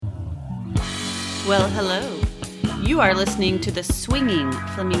Well, hello. You are listening to the Swinging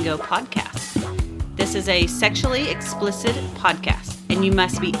Flamingo podcast. This is a sexually explicit podcast, and you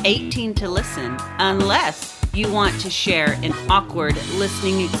must be 18 to listen unless you want to share an awkward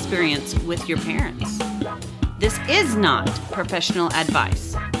listening experience with your parents. This is not professional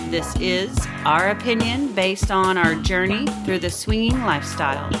advice. This is our opinion based on our journey through the swinging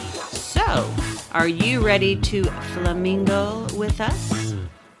lifestyle. So, are you ready to flamingo with us?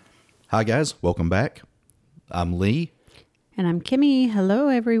 Hi guys, welcome back. I'm Lee. And I'm Kimmy. Hello,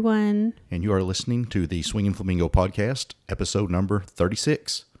 everyone. And you are listening to the Swinging Flamingo podcast, episode number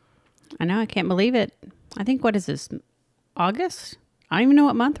 36. I know, I can't believe it. I think, what is this, August? I don't even know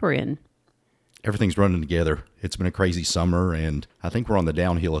what month we're in. Everything's running together. It's been a crazy summer, and I think we're on the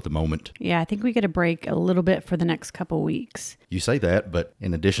downhill at the moment. Yeah, I think we get a break a little bit for the next couple weeks. You say that, but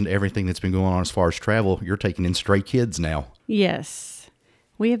in addition to everything that's been going on as far as travel, you're taking in stray kids now. Yes.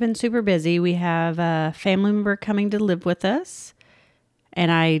 We have been super busy. We have a family member coming to live with us,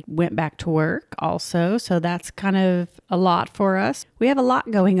 and I went back to work also, so that's kind of a lot for us. We have a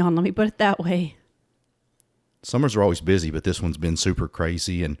lot going on, let me put it that way. Summers are always busy, but this one's been super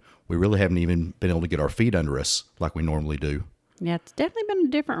crazy, and we really haven't even been able to get our feet under us like we normally do. Yeah, it's definitely been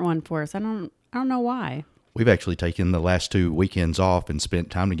a different one for us. I don't know why. We've actually taken the last 2 weekends off and spent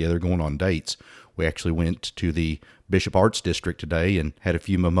time together going on dates. We actually went to the Bishop Arts District today and had a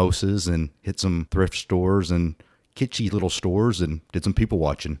few mimosas and hit some thrift stores and kitschy little stores and did some people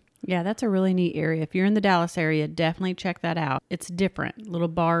watching. Yeah, that's a really neat area. If you're in the Dallas area, definitely check that out. It's different, little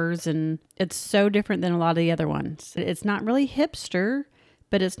bars, and it's so different than a lot of the other ones. It's not really hipster,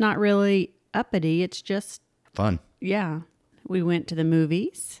 but it's not really uppity. It's just fun. Yeah. We went to the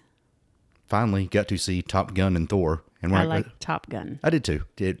movies. Finally got to see Top Gun and Thor. And I like Top Gun. I did too.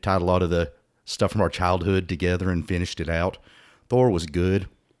 It tied a lot of the stuff from our childhood together and finished it out. Thor was good,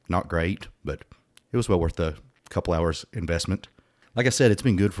 not great, but it was well worth the couple hours investment. Like I said, it's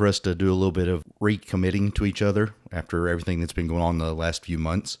been good for us to do a little bit of recommitting to each other after everything that's been going on the last few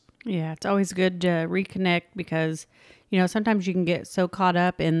months. Yeah, it's always good to reconnect because, sometimes you can get so caught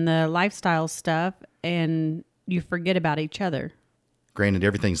up in the lifestyle stuff and you forget about each other. Granted,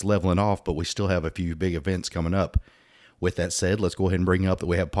 everything's leveling off, but we still have a few big events coming up. With that said, let's go ahead and bring up that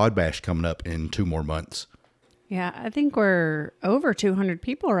we have Pod Bash coming up in 2 more months. Yeah, I think we're over 200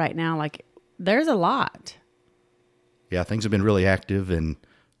 people right now. Like, there's a lot. Yeah, things have been really active and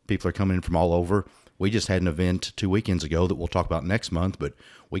people are coming in from all over. We just had an event 2 weekends ago that we'll talk about next month, but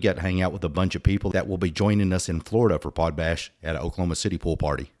we got to hang out with a bunch of people that will be joining us in Florida for Pod Bash at an Oklahoma City pool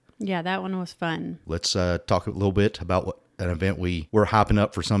party. Yeah, that one was fun. Let's talk a little bit about an event we were hyping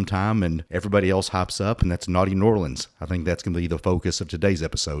up for some time and everybody else hypes up, and that's Naughty New Orleans. I think that's going to be the focus of today's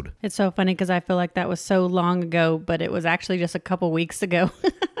episode. It's so funny because I feel like that was so long ago, but it was actually just a couple weeks ago.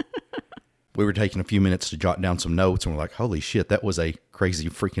 We were taking a few minutes to jot down some notes, and we're like, holy shit, that was a crazy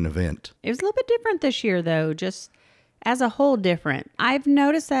freaking event. It was a little bit different this year, though, just as a whole different. I've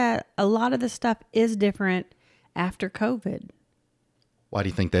noticed that a lot of the stuff is different after COVID. Why do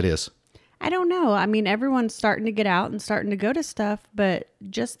you think that is? I don't know. I mean, everyone's starting to get out and starting to go to stuff, but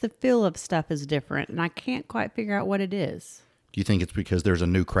just the feel of stuff is different, and I can't quite figure out what it is. Do you think it's because there's a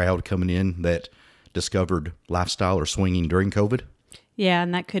new crowd coming in that discovered lifestyle or swinging during COVID? Yeah,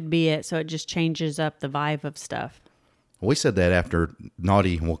 and that could be it. So it just changes up the vibe of stuff. We said that after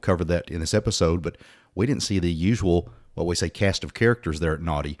Naughty, and we'll cover that in this episode, but we didn't see the usual, what we say, cast of characters there at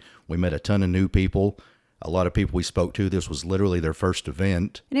Naughty. We met a ton of new people. A lot of people we spoke to, this was literally their first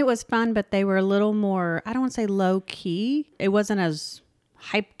event. And it was fun, but they were a little more, I don't want to say low key. It wasn't as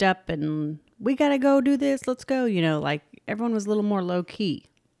hyped up and we got to go do this, let's go. Like everyone was a little more low key.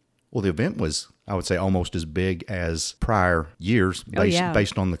 Well, the event was, I would say, almost as big as prior years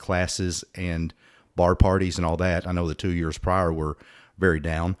based on the classes and bar parties and all that. I know the 2 years prior were very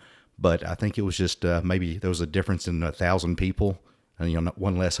down, but I think it was just maybe there was a difference in 1,000 people and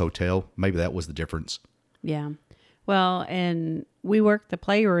one less hotel. Maybe that was the difference. Yeah. Well, and we worked the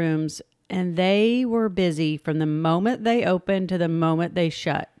playrooms and they were busy from the moment they opened to the moment they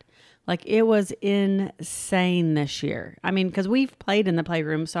shut. Like it was insane this year. I mean, because we've played in the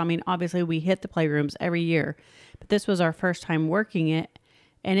playroom. So, I mean, obviously we hit the playrooms every year, but this was our first time working it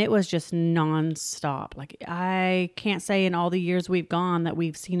and it was just nonstop. Like I can't say in all the years we've gone that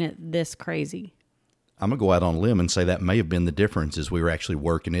we've seen it this crazy. I'm going to go out on a limb and say that may have been the difference is we were actually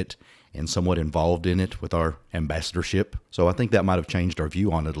working it and somewhat involved in it with our ambassadorship. So I think that might have changed our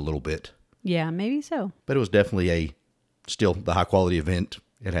view on it a little bit. Yeah, maybe so. But it was definitely still the high quality event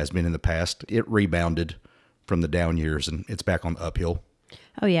it has been in the past. It rebounded from the down years and it's back on the uphill.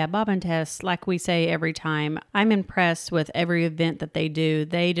 Oh, yeah. Bob and Tess, like we say every time, I'm impressed with every event that they do.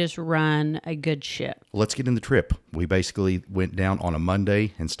 They just run a good ship. Let's get in the trip. We basically went down on a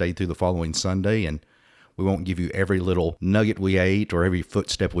Monday and stayed through the following Sunday, and we won't give you every little nugget we ate or every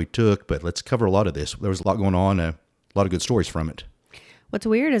footstep we took, but let's cover a lot of this. There was a lot going on, a lot of good stories from it. What's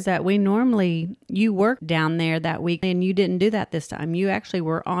weird is that you worked down there that week and you didn't do that this time. You actually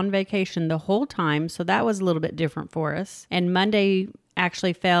were on vacation the whole time, so that was a little bit different for us. And Monday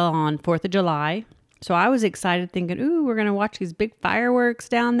actually fell on 4th of July. So I was excited thinking, ooh, we're going to watch these big fireworks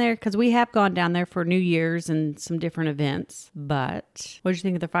down there because we have gone down there for New Year's and some different events. But what did you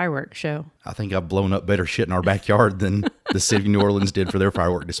think of the fireworks show? I think I've blown up better shit in our backyard than the city of New Orleans did for their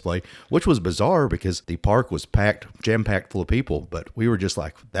firework display, which was bizarre because the park was jam-packed full of people, but we were just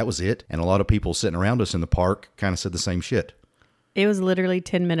like, that was it. And a lot of people sitting around us in the park kind of said the same shit. It was literally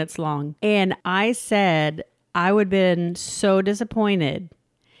 10 minutes long. And I said I would have been so disappointed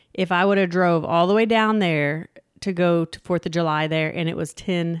if I would have drove all the way down there to go to 4th of July there and it was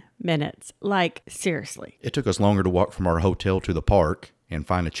 10 minutes. Like, seriously. It took us longer to walk from our hotel to the park and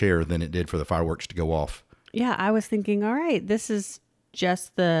find a chair than it did for the fireworks to go off. Yeah, I was thinking, all right, this is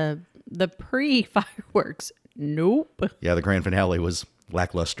just the pre-fireworks. Nope. Yeah, the grand finale was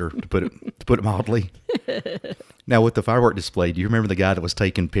lackluster, to put it mildly. Now, with the firework display, do you remember the guy that was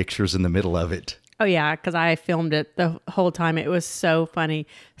taking pictures in the middle of it? Oh, yeah, because I filmed it the whole time. It was so funny.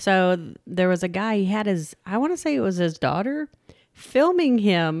 So there was a guy, he had I want to say it was his daughter, filming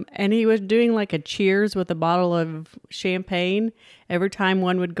him, and he was doing like a cheers with a bottle of champagne every time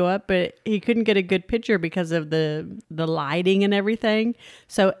one would go up, but he couldn't get a good picture because of the lighting and everything.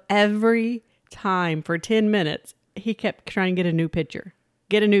 So every time for 10 minutes, he kept trying to get a new picture.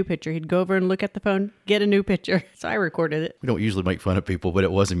 He'd go over and look at the phone, get a new picture. So I recorded it. We don't usually make fun of people, but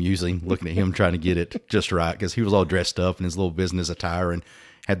it was amusing looking at him trying to get it just right because he was all dressed up in his little business attire and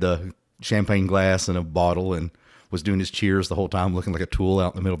had the champagne glass and a bottle and was doing his cheers the whole time looking like a tool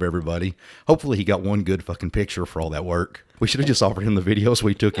out in the middle of everybody. Hopefully he got one good fucking picture for all that work. We should have just offered him the videos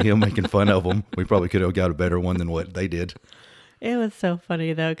we took of him making fun of them. We probably could have got a better one than what they did. It was so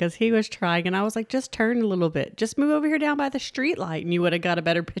funny, though, because he was trying, and I was like, just turn a little bit. Just move over here down by the street light, and you would have got a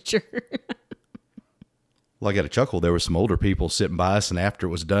better picture. Well, I got a chuckle. There were some older people sitting by us, and after it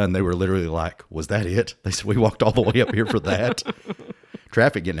was done, they were literally like, was that it? They said, we walked all the way up here for that.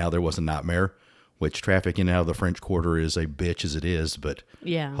 Traffic getting out there was a nightmare, which traffic in and out of the French Quarter is a bitch as it is, but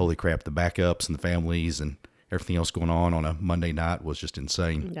yeah, holy crap, the backups and the families and everything else going on a Monday night was just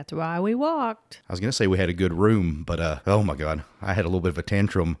insane. That's why we walked. I was going to say we had a good room, but oh my God, I had a little bit of a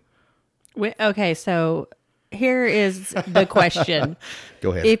tantrum. Okay, so here is the question.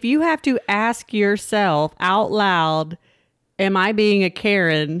 Go ahead. If you have to ask yourself out loud, am I being a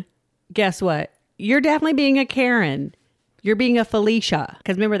Karen? Guess what? You're definitely being a Karen. You're being a Felicia.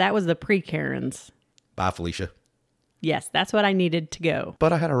 Because remember, that was the pre-Karens. Bye, Felicia. Yes, that's what I needed to go.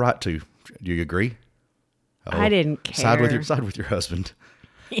 But I had a right to. Do you agree? Oh, I didn't care. Side with your husband.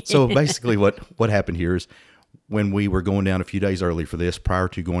 So basically what happened here is when we were going down a few days early for this, prior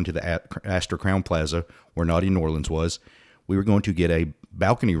to going to the Astor Crowne Plaza, where Naughty New Orleans was, we were going to get a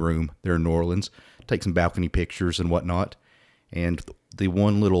balcony room there in New Orleans, take some balcony pictures and whatnot. And the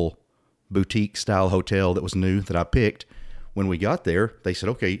one little boutique style hotel that was new that I picked, when we got there, they said,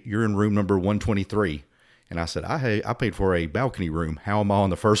 okay, you're in room number 123. And I said, I paid for a balcony room. How am I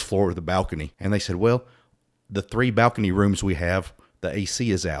on the first floor of the balcony? And they said, well, the 3 balcony rooms we have, the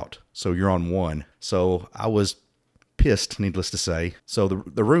AC is out, so you're on one. So I was pissed, needless to say. So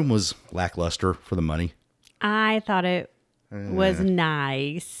the room was lackluster for the money. I thought it was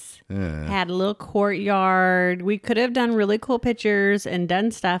nice. Had a little courtyard. We could have done really cool pictures and done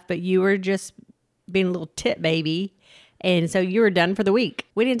stuff, but you were just being a little tit baby. And so you were done for the week.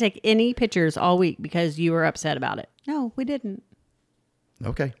 We didn't take any pictures all week because you were upset about it. No, we didn't.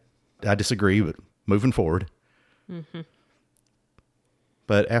 Okay. I disagree, but moving forward. Mm-hmm.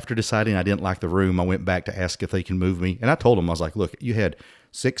 But after deciding I didn't like the room, I went back to ask if they can move me. And I told them, I was like, look, you had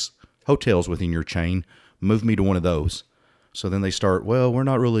 6 hotels within your chain. Move me to one of those. So then they start, well, we're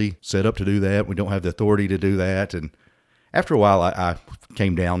not really set up to do that. We don't have the authority to do that. And after a while, I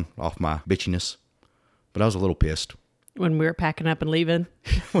came down off my bitchiness. But I was a little pissed. When we were packing up and leaving?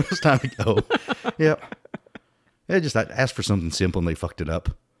 When it was time to go. Yep. I asked for something simple and they fucked it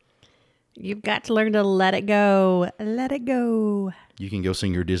up. You've got to learn to let it go. Let it go. You can go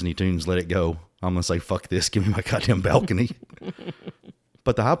sing your Disney tunes, let it go. I'm going to say, fuck this, give me my goddamn balcony.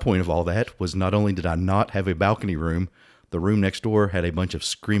 But the high point of all that was not only did I not have a balcony room, the room next door had a bunch of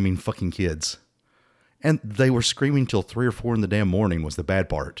screaming fucking kids. And they were screaming till 3 or 4 in the damn morning was the bad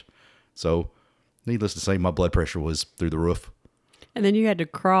part. So, needless to say, my blood pressure was through the roof. And then you had to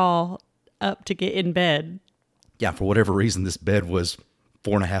crawl up to get in bed. Yeah, for whatever reason, this bed was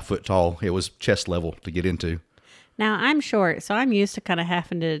 4.5 foot tall. It was chest level to get into. Now, I'm short, so I'm used to kind of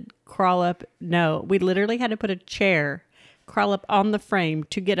having to crawl up. No, we literally had to put a chair, crawl up on the frame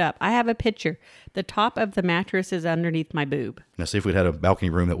to get up. I have a picture. The top of the mattress is underneath my boob. Now, see, if we'd had a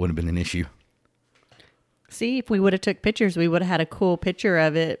balcony room, that wouldn't have been an issue. See, if we would have took pictures, we would have had a cool picture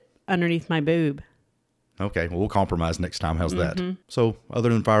of it underneath my boob. Okay, well, we'll compromise next time. How's that? So, other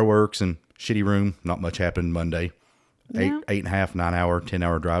than fireworks and shitty room, not much happened Monday. Yeah. 8.5, 9 hour, 10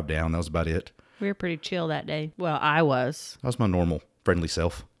 hour drive down. That was about it. We were pretty chill that day. Well, I was. That was my normal, friendly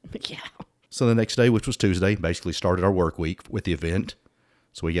self. Yeah. So the next day, which was Tuesday, basically started our work week with the event.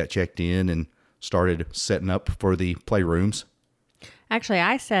 So we got checked in and started setting up for the playrooms. Actually,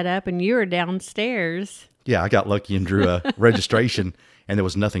 I set up and you were downstairs. Yeah, I got lucky and drew a registration, and there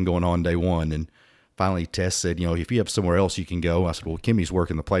was nothing going on day one. And finally, Tess said, if you have somewhere else you can go. I said, well, Kimmy's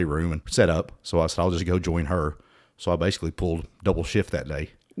working the playroom and set up. So I said, I'll just go join her. So I basically pulled double shift that day.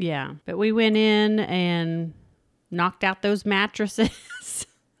 Yeah, but we went in and knocked out those mattresses.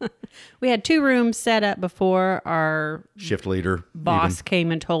 We had 2 rooms set up before our shift leader boss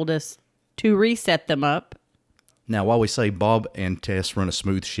came and told us to reset them up. Now, while we say Bob and Tess run a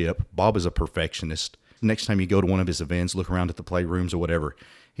smooth ship, Bob is a perfectionist. Next time you go to one of his events, look around at the playrooms or whatever,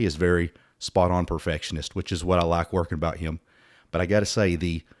 he is very spot-on perfectionist, which is what I like working about him. But I got to say,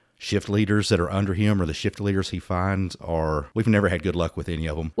 the shift leaders that are under him or the shift leaders he finds we've never had good luck with any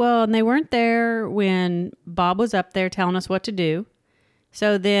of them. Well, and they weren't there when Bob was up there telling us what to do.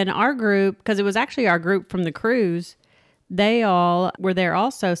 So then our group, because it was actually our group from the cruise, they all were there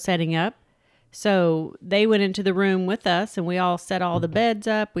also setting up. So they went into the room with us and we all set all the beds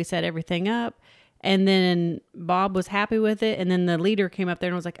up. We set everything up. And then Bob was happy with it. And then the leader came up there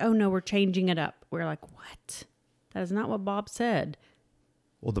and was like, oh, no, we're changing it up. We're like, what? That is not what Bob said.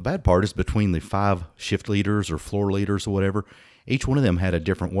 Well, the bad part is between the 5 shift leaders or floor leaders or whatever, each one of them had a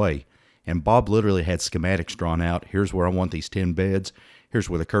different way. And Bob literally had schematics drawn out. Here's where I want these 10 beds. Here's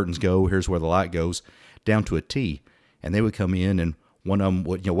where the curtains go. Here's where the light goes, down to a T. And they would come in, and one of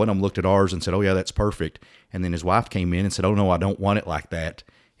them looked at ours and said, oh, yeah, that's perfect. And then his wife came in and said, oh, no, I don't want it like that.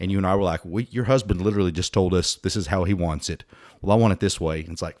 And you and I were like, your husband literally just told us this is how he wants it. Well, I want it this way. And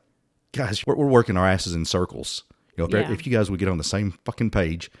it's like, guys, we're working our asses in circles. If you guys would get on the same fucking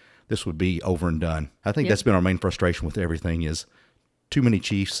page, this would be over and done. I think that's been our main frustration with everything is too many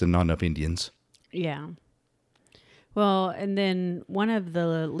chiefs and not enough Indians. Yeah. Well, and then one of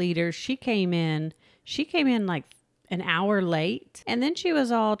the leaders, she came in like an hour late. And then she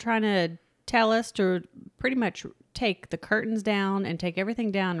was all trying to tell us to pretty much take the curtains down and take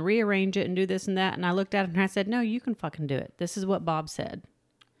everything down, rearrange it and do this and that. And I looked at her and I said, no, you can fucking do it. This is what Bob said.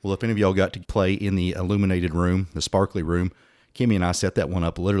 Well, if any of y'all got to play in the illuminated room, the sparkly room, Kimmy and I set that one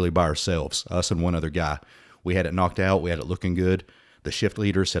up literally by ourselves, us and one other guy. We had it knocked out. We had it looking good. The shift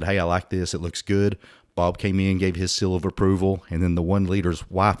leader said, hey, I like this. It looks good. Bob came in, gave his seal of approval. And then the one leader's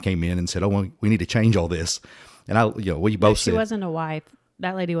wife came in and said, oh, we need to change all this. And we both said. She wasn't a wife.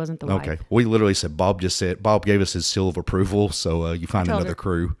 That lady wasn't the wife. Okay. We literally said, Bob gave us his seal of approval. So you find another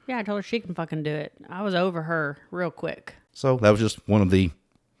crew. Yeah, I told her she can fucking do it. I was over her real quick. So that was just one of the,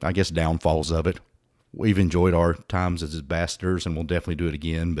 I guess, downfalls of it. We've enjoyed our times as ambassadors and we'll definitely do it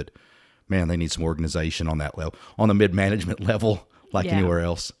again. But man, they need some organization on that level, on the mid-management level, like anywhere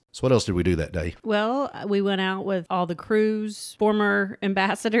else. So what else did we do that day? Well, we went out with all the crew's former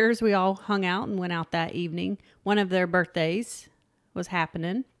ambassadors. We all hung out and went out that evening. One of their birthdays was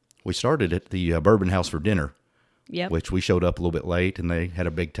happening. We started at the Bourbon House for dinner, which we showed up a little bit late and they had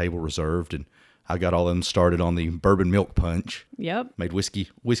a big table reserved and I got all of them started on the bourbon milk punch. Yep. Made whiskey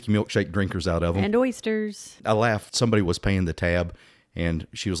milkshake drinkers out of them. And oysters. I laughed. Somebody was paying the tab and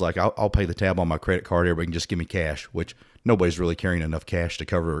she was like, I'll pay the tab on my credit card. Everybody can just give me cash, which nobody's really carrying enough cash to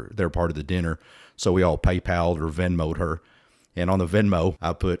cover their part of the dinner. So we all PayPal'd or Venmo'd her. And on the Venmo,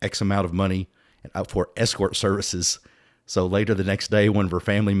 I put X amount of money for escort services. So later the next day, one of her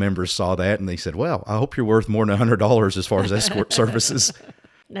family members saw that and they said, well, I hope you're worth more than $100 as far as escort services.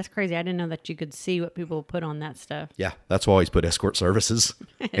 That's crazy. I didn't know that you could see what people put on that stuff. Yeah, that's why I always put escort services.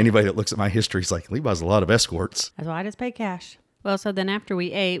 Anybody that looks at my history is like, Lee buys a lot of escorts. That's why I just pay cash. Well, so then after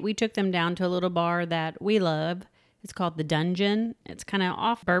we ate, we took them down to a little bar that we love. It's called The Dungeon. It's kind of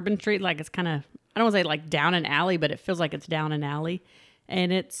off Bourbon Street. Like it's kind of, I don't want to say like down an alley, but it feels like it's down an alley.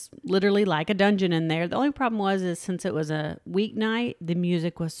 And it's literally like a dungeon in there. The only problem is since it was a weeknight, the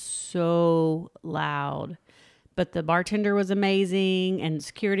music was so loud. But the bartender was amazing and the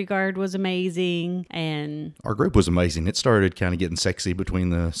security guard was amazing. And our group was amazing. It started kind of getting sexy between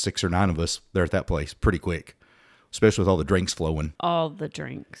the 6 or 9 of us there at that place pretty quick. especially with all the drinks flowing. All the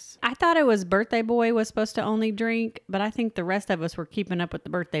drinks. I thought it was birthday boy was supposed to only drink, but I think the rest of us were keeping up with the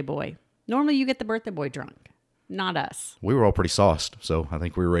birthday boy. Normally you get the birthday boy drunk, not us. We were all pretty sauced, so I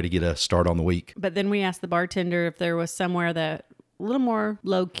think we were ready to get a start on the week. But then we asked the bartender if there was somewhere that a little more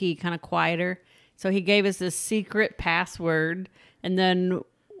low-key, kind of quieter. So he gave us this secret password, and then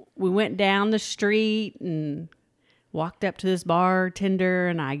we went down the street and walked up to this bartender,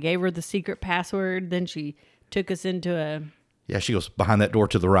 and I gave her the secret password. Then she took us into a... Yeah, she goes, behind that door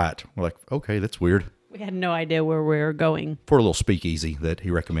to the right. We're like, okay, that's weird. We had no idea where we were going. For a little speakeasy that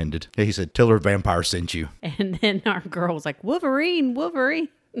he recommended. Yeah, he said, tell her vampire sent you. And then our girl was like, Wolverine.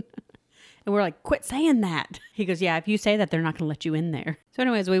 And we're like, quit saying that. He goes, yeah, if you say that, they're not going to let you in there. So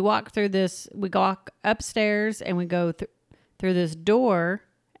anyways, we walk through this, we walk upstairs and we go through this door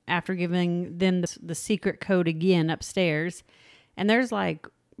after giving them the secret code again upstairs. And there's like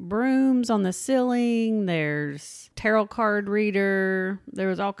brooms on the ceiling. There's tarot card reader. There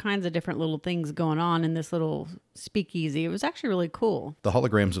was all kinds of different little things going on in this little speakeasy. It was actually really cool. The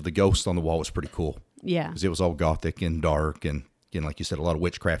holograms of the ghosts on the wall was pretty cool. Yeah. Because it was all gothic and dark and, again, like you said, a lot of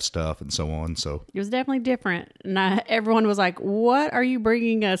witchcraft stuff and so on. So it was definitely different. And everyone was like, what are you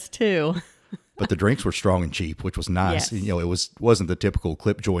bringing us to? But the drinks were strong and cheap, which was nice. Yes. You know, it wasn't the typical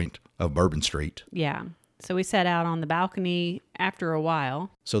clip joint of Bourbon Street. Yeah. So we sat out on the balcony after a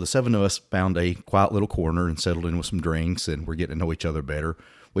while. So the seven of us found a quiet little corner and settled in with some drinks, and we're getting to know each other better,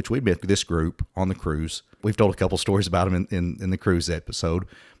 which we met this group on the cruise. We've told a couple stories about them in the cruise episode,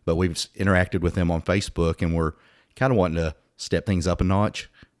 but we've interacted with them on Facebook, and we're kind of wanting to step things up a notch.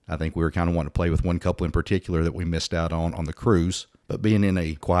 I think we were kind of wanting to play with one couple in particular that we missed out on the cruise. But being in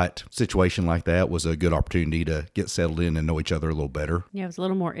a quiet situation like that was a good opportunity to get settled in and know each other a little better. Yeah, it was a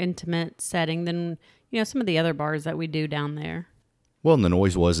little more intimate setting than, some of the other bars that we do down there. Well, and the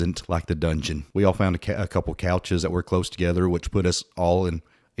noise wasn't like the dungeon. We all found a couple couches that were close together, which put us all in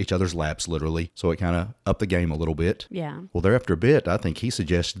each other's laps, literally. So it kind of upped the game a little bit. Yeah. Well, there after a bit, I think he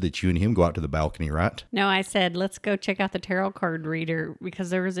suggested that you and him go out to the balcony, right? No, I said, let's go check out the tarot card reader because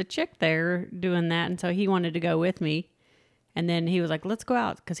there was a chick there doing that. And so he wanted to go with me. And then he was like, let's go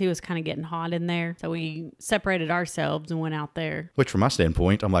out because he was kind of getting hot in there. So we separated ourselves and went out there. Which from my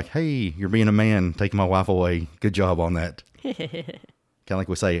standpoint, I'm like, hey, you're being a man, taking my wife away. Good job on that. Kind of like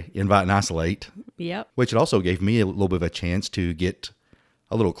we say, invite and isolate. Yep. Which it also gave me a little bit of a chance to get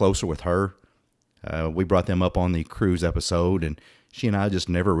a little closer with her. We brought them up on the cruise episode, and she and I just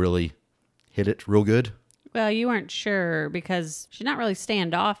never really hit it real good. Well, you weren't sure because she's not really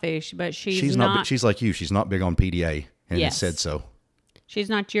standoffish, but she's not. She's like you. She's not big on PDA. And yes. It said so. She's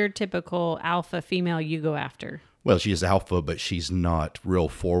not your typical alpha female you go after. Well, she is alpha, but she's not real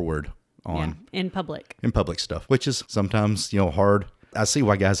forward on in public stuff, which is sometimes, hard. I see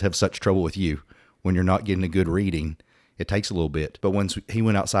why guys have such trouble with you when you're not getting a good reading. It takes a little bit. But once he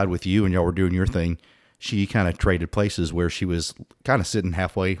went outside with you and y'all were doing your thing, she kind of traded places where she was kind of sitting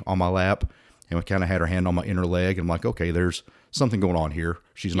halfway on my lap and we kind of had her hand on my inner leg. And I'm like, okay, there's something going on here.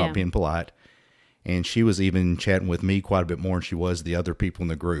 She's not being polite. And she was even chatting with me quite a bit more than she was the other people in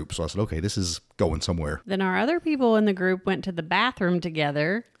the group. So I said, okay, this is going somewhere. Then our other people in the group went to the bathroom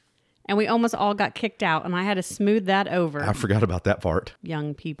together, and we almost all got kicked out, and I had to smooth that over. I forgot about that part.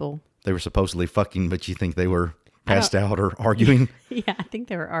 Young people. They were supposedly fucking, but you think they were passed out or arguing? Yeah, I think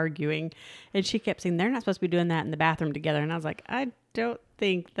they were arguing. And she kept saying, they're not supposed to be doing that in the bathroom together. And I was like, I don't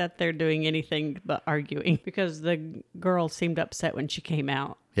think that they're doing anything but arguing because the girl seemed upset when she came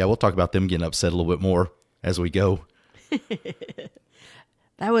out. Yeah, we'll talk about them getting upset a little bit more as we go.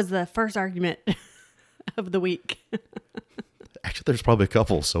 That was the first argument of the week. Actually, there's probably a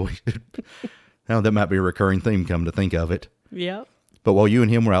couple, so that might be a recurring theme, come to think of it. Yep. But while you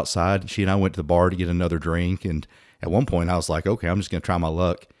and him were outside, she and I went to the bar to get another drink, and at one point I was like, okay, I'm just going to try my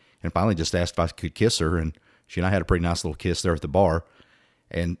luck, and finally just asked if I could kiss her, and she and I had a pretty nice little kiss there at the bar,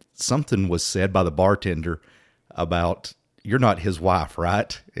 and something was said by the bartender about, you're not his wife,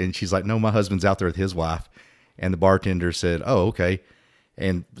 right? And she's like, no, my husband's out there with his wife. And the bartender said, oh, okay.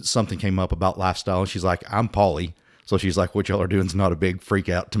 And something came up about lifestyle. And she's like, I'm Pauly. So she's like, what y'all are doing is not a big freak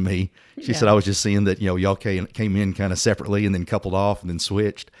out to me. She said, I was just seeing that, y'all came in kind of separately and then coupled off and then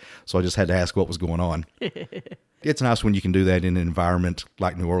switched. So I just had to ask what was going on. It's nice when you can do that in an environment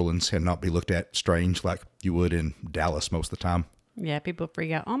like New Orleans and not be looked at strange like you would in Dallas most of the time. Yeah, people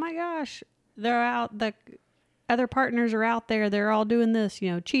freak out. Oh my gosh, they're out. The other partners are out there. They're all doing this,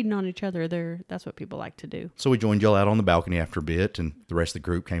 cheating on each other. That's what people like to do. So we joined y'all out on the balcony after a bit, and the rest of the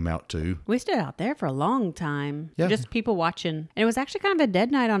group came out too. We stood out there for a long time. Yeah. Just people watching. And it was actually kind of a dead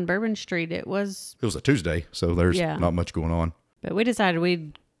night on Bourbon Street. It was a Tuesday, so there's not much going on. But we decided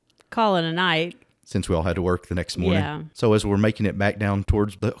we'd call it a night. since we all had to work the next morning. Yeah. So as we're making it back down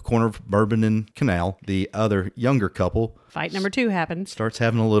towards the corner of Bourbon and Canal, the other younger couple, fight number 2 happens. Starts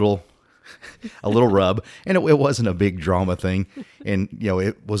having a little rub, and it wasn't a big drama thing. And,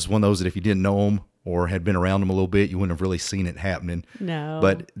 it was one of those that if you didn't know them or had been around them a little bit, you wouldn't have really seen it happening. No.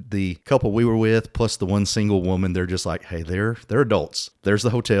 But the couple we were with, plus the one single woman, they're just like, hey, they're adults. There's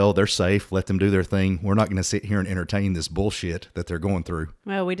the hotel. They're safe. Let them do their thing. We're not going to sit here and entertain this bullshit that they're going through.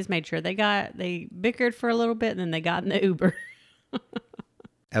 Well, we just made sure they bickered for a little bit, and then they got in the Uber.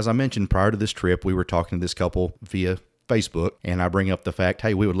 As I mentioned prior to this trip, we were talking to this couple via Facebook, and I bring up the fact,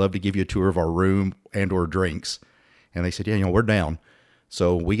 hey, we would love to give you a tour of our room and or drinks. And they said, yeah, we're down.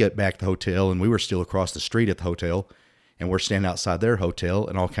 So we get back to the hotel, and we were still across the street at the hotel, and we're standing outside their hotel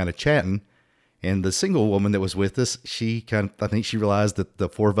and all kind of chatting. And the single woman that was with us, I think she realized that the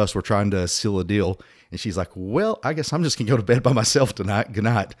 4 of us were trying to seal a deal. And she's like, well, I guess I'm just going to go to bed by myself tonight. Good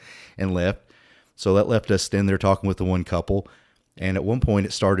night. And left. So that left us standing there talking with the one couple. And at one point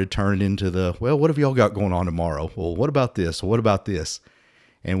it started turning into well, what have y'all got going on tomorrow? Well, what about this? Well, what about this?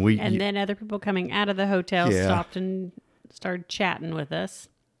 And then other people coming out of the hotel stopped and started chatting with us,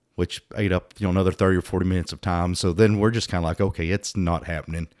 which ate up another 30 or 40 minutes of time. So then we're just kind of like, okay, it's not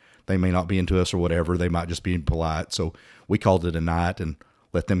happening. They may not be into us or whatever. They might just be polite. So we called it a night and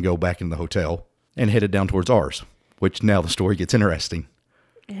let them go back in the hotel and headed down towards ours, which now the story gets interesting.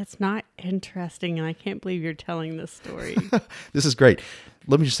 It's not interesting, and I can't believe you're telling this story. This is great.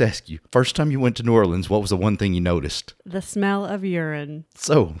 Let me just ask you, first time you went to New Orleans, what was the one thing you noticed? The smell of urine.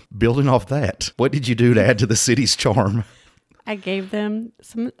 So, building off that, what did you do to add to the city's charm? I gave them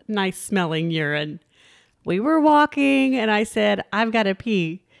some nice smelling urine. We were walking, and I said, I've got to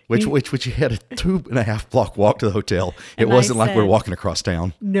pee. Which you had a 2.5 block walk to the hotel. It wasn't like we're walking across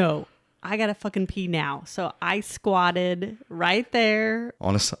town. No. I gotta fucking pee now. So I squatted right there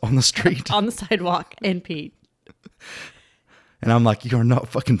on the street, on the sidewalk, and peed. And I'm like, you're not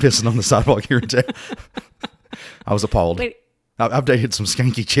fucking pissing on the sidewalk here in town. I was appalled. Wait. I've dated some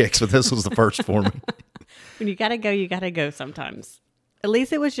skanky chicks, but this was the first for me. When you gotta go sometimes. At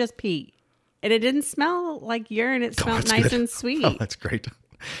least it was just pee. And it didn't smell like urine. It smelled nice good. And sweet. Oh, that's great.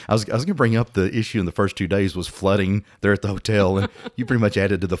 I was going to bring up the issue in the first 2 days was flooding there at the hotel, and you pretty much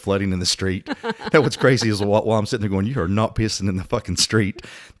added to the flooding in the street. That what's crazy is while I'm sitting there going, you are not pissing in the fucking street.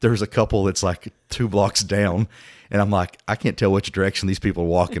 There's a couple that's like 2 blocks down, and I'm like, I can't tell which direction these people are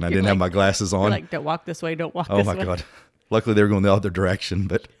walking. I didn't have my glasses on. You're like, don't walk this way, don't walk this way. Oh my God. Luckily they were going the other direction,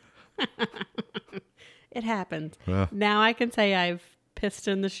 but. It happened. Now I can say I've pissed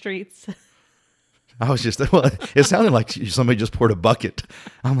in the streets. I was it sounded like somebody just poured a bucket.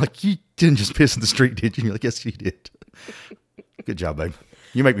 I'm like, you didn't just piss in the street, did you? You're like, yes, you did. Good job, babe.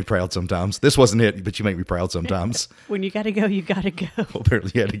 You make me proud sometimes. This wasn't it, but you make me proud sometimes. When you got to go, you got to go. Well,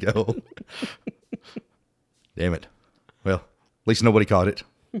 apparently you had to go. Damn it. Well, at least nobody caught it.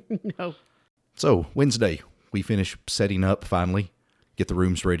 No. So, Wednesday, we finish setting up finally, get the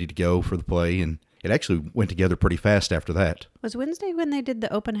rooms ready to go for the play, and it actually went together pretty fast after that. Was Wednesday when they did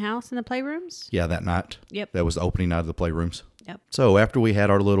the open house in the playrooms? Yeah, that night. Yep. That was the opening night of the playrooms. Yep. So after we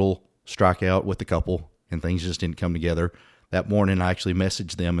had our little strikeout with the couple and things just didn't come together, that morning I actually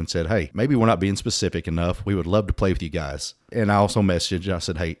messaged them and said, hey, maybe we're not being specific enough. We would love to play with you guys. And I also messaged, I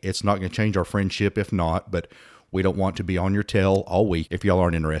said, hey, it's not going to change our friendship if not, but we don't want to be on your tail all week if y'all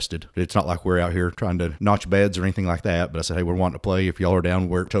aren't interested. It's not like we're out here trying to notch beds or anything like that. But I said, hey, we're wanting to play. If y'all are down,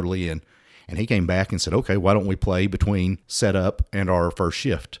 we're totally in. And he came back and said, okay, why don't we play between setup and our first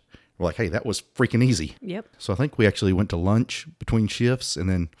shift? We're like, hey, that was freaking easy. Yep. So I think we actually went to lunch between shifts and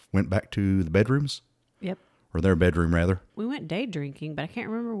then went back to the bedrooms. Yep. Or their bedroom, rather. We went day drinking, but I can't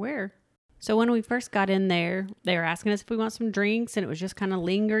remember where. So when we first got in there, they were asking us if we want some drinks, and it was just kind of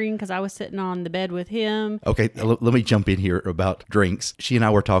lingering because I was sitting on the bed with him. Okay, let me jump in here about drinks. She and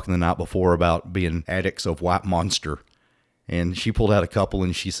I were talking the night before about being addicts of White Monster. And she pulled out a couple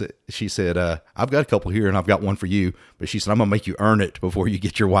and she said, I've got a couple here and I've got one for you. But she said, I'm going to make you earn it before you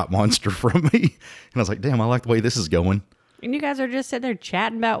get your White Monster from me. And I was like, damn, I like the way this is going. And you guys are just sitting there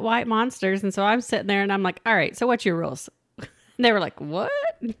chatting about White Monsters. And so I'm sitting there and I'm like, all right, so what's your rules? And they were like, what?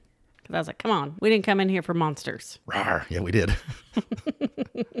 Because I was like, come on, we didn't come in here for monsters. Rawr. Yeah, we did.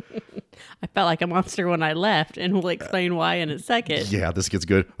 I felt like a monster when I left, and we'll explain why in a second. Yeah, this gets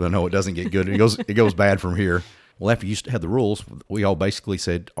good. Well, no, it doesn't get good. It goes bad from here. Well, after you had the rules, we all basically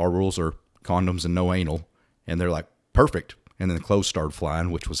said our rules are condoms and no anal. And they're like, perfect. And then the clothes started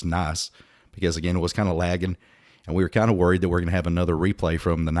flying, which was nice because, again, it was kind of lagging. And we were kind of worried that we're going to have another replay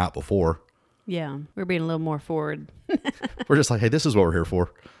from the night before. Yeah, we're being a little more forward. We're just like, hey, this is what we're here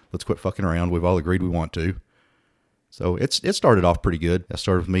for. Let's quit fucking around. We've all agreed we want to. So it started off pretty good. That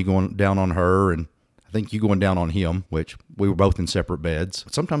started with me going down on her and I think you going down on him, which we were both in separate beds.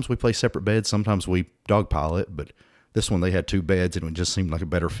 Sometimes we play separate beds. Sometimes we dogpile it. But this one, they had 2 beds and it just seemed like a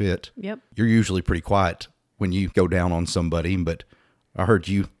better fit. Yep. You're usually pretty quiet when you go down on somebody, but I heard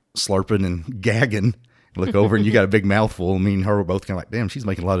you slurping and gagging. Look over and you got a big mouthful. Me and her were both kind of like, damn, she's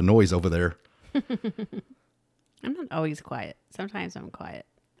making a lot of noise over there. I'm not always quiet. Sometimes I'm quiet.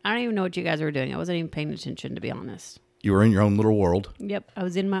 I don't even know what you guys were doing. I wasn't even paying attention, to be honest. You were in your own little world. Yep. I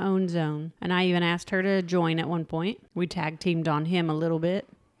was in my own zone. And I even asked her to join at one point. We tag teamed on him a little bit.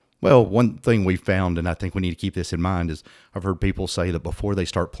 Well, one thing we found, and I think we need to keep this in mind, is I've heard people say that before they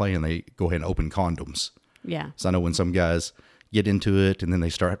start playing, they go ahead and open condoms. Yeah. So I know when some guys get into it and then they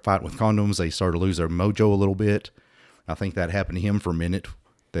start fighting with condoms, they start to lose their mojo a little bit. I think that happened to him for a minute,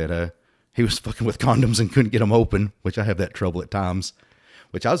 that he was fucking with condoms and couldn't get them open, which I have that trouble at times,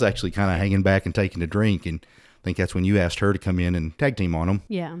 which I was actually kind of hanging back and taking a drink, and I think that's when you asked her to come in and tag team on them.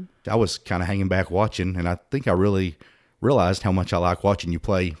 Yeah. I was kind of hanging back watching, and I think I really realized how much I like watching you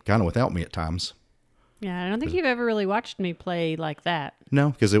play kind of without me at times. Yeah, I don't think you've ever really watched me play like that. No,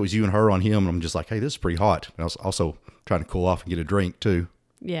 because it was you and her on him, and I'm just like, hey, this is pretty hot. And I was also trying to cool off and get a drink, too.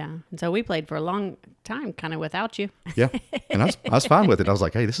 Yeah, and so we played for a long time kind of without you. Yeah, and I was fine with it. I was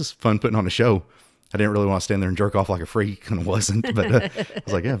like, hey, this is fun putting on a show. I didn't really want to stand there and jerk off like a freak, and I wasn't. But I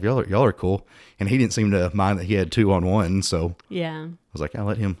was like, yeah, y'all are cool. And he didn't seem to mind that he had 2-on-1, so yeah, I was like, I'll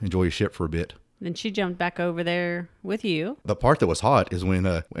let him enjoy his shit for a bit. Then she jumped back over there with you. The part that was hot is when,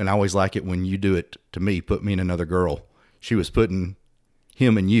 and I always like it when you do it to me, put me and another girl. She was putting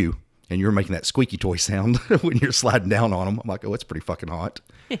him and you, and you're making that squeaky toy sound when you're sliding down on him. I'm like, oh, it's pretty fucking hot.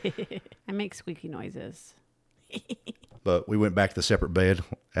 I make squeaky noises. But we went back to the separate bed.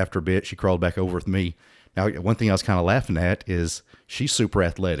 After a bit, she crawled back over with me. Now, one thing I was kind of laughing at is she's super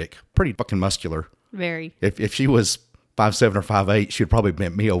athletic, pretty fucking muscular. Very. If she was 5'7" or 5'8", she'd probably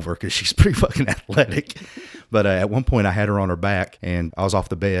bent me over because she's pretty fucking athletic. But at one point, I had her on her back, and I was off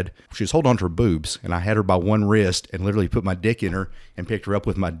the bed. She was holding on to her boobs, and I had her by one wrist and literally put my dick in her and picked her up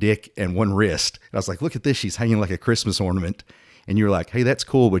with my dick and one wrist. And I was like, look at this. She's hanging like a Christmas ornament. And you were like, hey, that's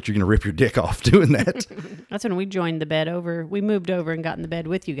cool, but you're going to rip your dick off doing that. That's when we joined the bed over. We moved over and got in the bed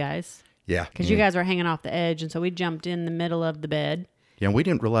with you guys. Yeah. Because you guys were hanging off the edge, and so we jumped in the middle of the bed. Yeah, and we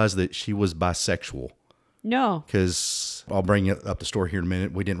didn't realize that she was bisexual. No. Because I'll bring it up the story here in a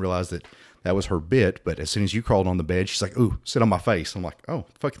minute. We didn't realize that was her bit, but as soon as you crawled on the bed, she's like, ooh, sit on my face. I'm like, oh,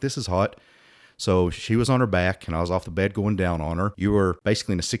 fuck, this is hot. So she was on her back, and I was off the bed going down on her. You were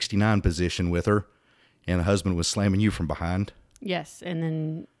basically in a 69 position with her, and the husband was slamming you from behind. Yes, and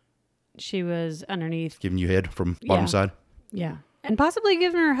then she was underneath. Giving you head from bottom side? Yeah. And possibly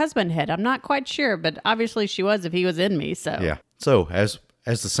giving her husband head. I'm not quite sure, but obviously she was if he was in me, so. Yeah. So, as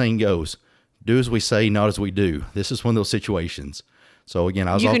the saying goes, do as we say, not as we do. This is one of those situations. So, again,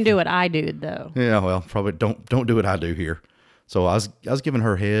 I was You can do what I do, though. Yeah, well, probably don't do what I do here. So I was giving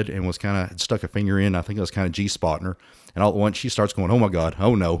her head and was kind of stuck a finger in. I think I was kind of G-spotting her. And all at once she starts going, oh my God,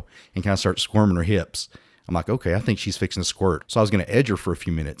 oh no, and kind of starts squirming her hips. I'm like, okay, I think she's fixing to squirt. So I was going to edge her for a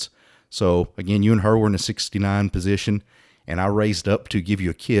few minutes. So again, you and her were in a 69 position, and I raised up to give you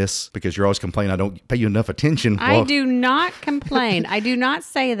a kiss because you're always complaining I don't pay you enough attention. I do not complain. I do not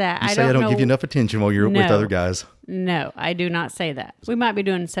say that. I don't give you enough attention while you're with other guys. No, I do not say that. We might be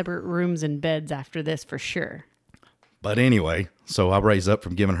doing separate rooms and beds after this for sure. But anyway, so I raise up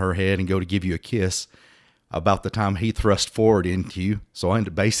from giving her head and go to give you a kiss. About the time he thrust forward into you, so I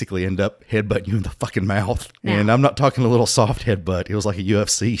basically end up headbutting you in the fucking mouth. Now, and I'm not talking a little soft headbutt. It was like a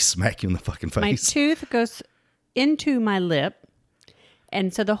UFC smack you in the fucking face. My tooth goes into my lip,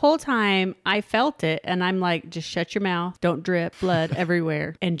 and so the whole time I felt it, and I'm like, just shut your mouth, don't drip blood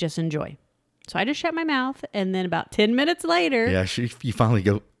everywhere, and just enjoy. So I just shut my mouth, and then about 10 minutes later... Yeah, you finally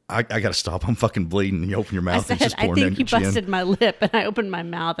go... I got to stop. I'm fucking bleeding. And you open your mouth and it's just pouring down your chin. I think you busted my lip, and I opened my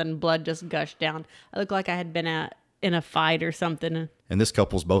mouth and blood just gushed down. I looked like I had been in a fight or something. And this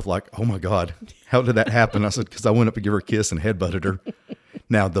couple's both like, oh my God, how did that happen? I said, because I went up to give her a kiss and headbutted her.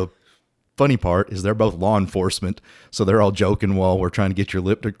 Now, the funny part is they're both law enforcement, so they're all joking while we're trying to get your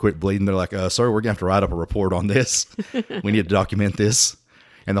lip to quit bleeding. They're like, sir, we're going to have to write up a report on this. We need to document this.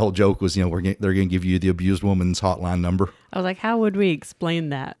 And the whole joke was, they're going to give you the abused woman's hotline number. I was like, how would we explain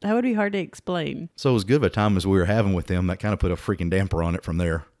that? That would be hard to explain. So as good of a time as we were having with them, that kind of put a freaking damper on it from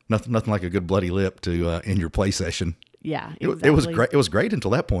there. Nothing like a good bloody lip to end your play session. Yeah, exactly. It was great. It was great until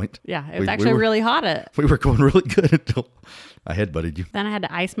that point. Yeah, it was actually really hot. We were going really good until I headbutted you. Then I had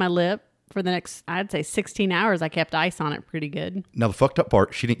to ice my lip for the next, I'd say 16 hours. I kept ice on it pretty good. Now the fucked up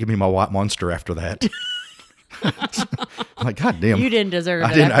part, she didn't give me my white monster after that. I'm like, God damn. You didn't deserve it.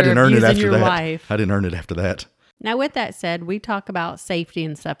 I didn't earn it after that. Wife. I didn't earn it after that. Now, with that said, we talk about safety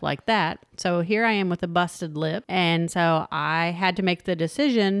and stuff like that. So here I am with a busted lip. And so I had to make the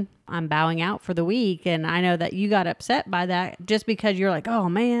decision. I'm bowing out for the week. And I know that you got upset by that just because you're like, oh,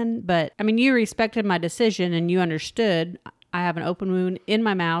 man. But I mean, you respected my decision and you understood I have an open wound in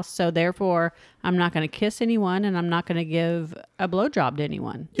my mouth. So therefore, I'm not going to kiss anyone and I'm not going to give a blowjob to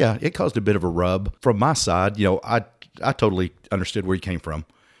anyone. Yeah, it caused a bit of a rub. From my side, I totally understood where you came from.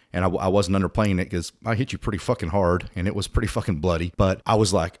 And I wasn't underplaying it because I hit you pretty fucking hard and it was pretty fucking bloody. But I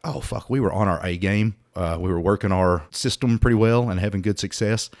was like, oh, fuck, we were on our A game. We were working our system pretty well and having good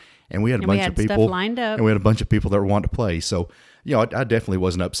success. And we had a bunch of people lined up. And we had a bunch of people that were wanting to play. So, I definitely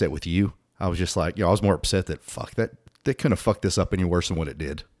wasn't upset with you. I was just like, I was more upset that, fuck, that couldn't have fucked this up any worse than what it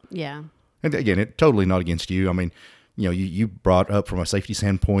did. Yeah. And again, it totally not against you. I mean, you brought up from a safety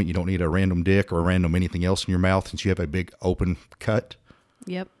standpoint, you don't need a random dick or a random anything else in your mouth since you have a big open cut.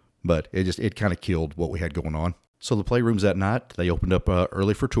 Yep. But it kind of killed what we had going on. So the playrooms that night, they opened up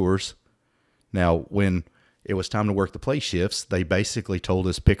early for tours. Now, when it was time to work the play shifts, they basically told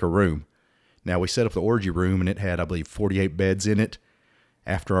us pick a room. Now, we set up the orgy room, and it had, I believe, 48 beds in it.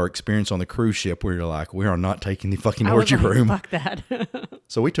 After our experience on the cruise ship, we were like, we are not taking the fucking orgy room. Fuck that.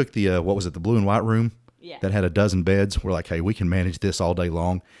 So we took the, the blue and white room that had a dozen beds. We're like, hey, we can manage this all day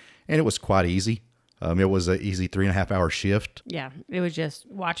long. And it was quite easy. It was an easy 3.5-hour shift. Yeah, it was just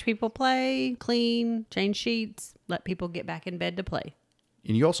watch people play, clean, change sheets, let people get back in bed to play.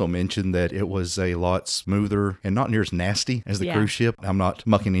 And you also mentioned that it was a lot smoother and not near as nasty as the cruise ship. I'm not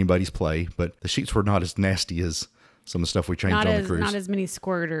mucking anybody's play, but the sheets were not as nasty as some of the stuff we changed on the cruise. Not as many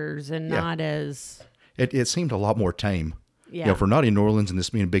squirters and not as... It seemed a lot more tame. Yeah. For not in New Orleans and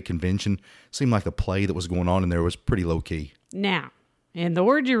this being a big convention, it seemed like the play that was going on in there was pretty low key. Now, in the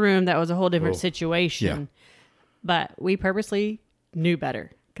orgy room, that was a whole different situation. Yeah. But we purposely knew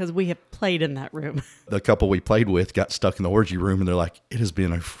better because we have played in that room. The couple we played with got stuck in the orgy room and they're like, it has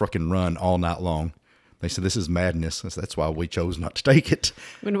been a fucking run all night long. They said, this is madness. That's why we chose not to take it.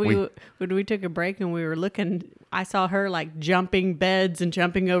 When we took a break and we were looking, I saw her like jumping beds and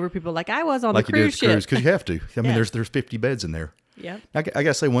jumping over people like I was on the cruise ship. Because you have to. I mean, there's 50 beds in there. Yeah. I got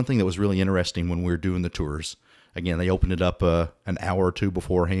to say one thing that was really interesting when we were doing the tours. Again, they opened it up an hour or two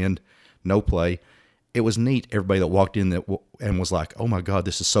beforehand. No play. It was neat. Everybody that walked in and was like, oh my God,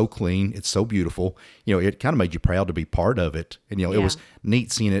 this is so clean. It's so beautiful. It kind of made you proud to be part of it. And, it was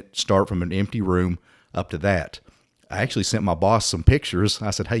neat seeing it start from an empty room up to that. I actually sent my boss some pictures.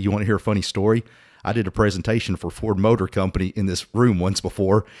 I said, hey, you want to hear a funny story? I did a presentation for Ford Motor Company in this room once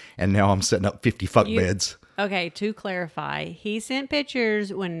before, and now I'm setting up 50 beds. Okay, to clarify, he sent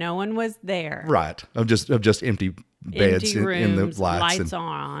pictures when no one was there. Right, of just empty beds rooms, in the lights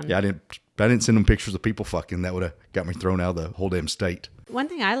on. Yeah, I didn't send them pictures of people fucking. That would have got me thrown out of the whole damn state. One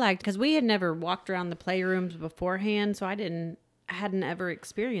thing I liked, because we had never walked around the playrooms beforehand, so I hadn't ever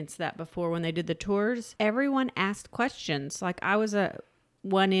experienced that before when they did the tours. Everyone asked questions. Like I was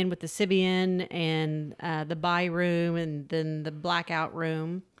one in with the Sibian and the buy room and then the blackout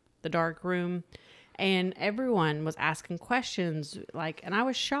room, the dark room. And everyone was asking questions, and I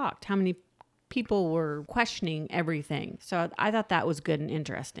was shocked how many people were questioning everything. So I thought that was good and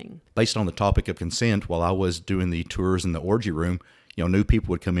interesting. Based on the topic of consent, while I was doing the tours in the orgy room, new people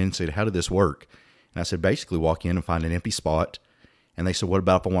would come in and say, how did this work? And I said, basically walk in and find an empty spot. And they said, what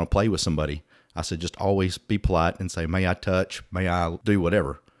about if I want to play with somebody? I said, just always be polite and say, may I touch? May I do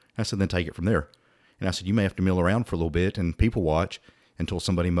whatever? And I said, then take it from there. And I said, you may have to mill around for a little bit and people watch until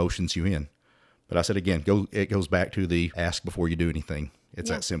somebody motions you in. But I said, again, it goes back to the ask before you do anything. It's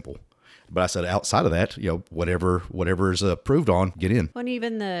that simple. But I said, outside of that, whatever is approved on, get in. Well, and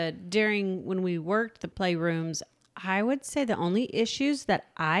even during when we worked the playrooms, I would say the only issues that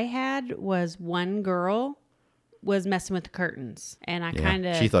I had was one girl was messing with the curtains. And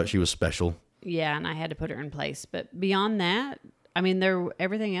she thought she was special. Yeah, and I had to put her in place. But beyond that, I mean,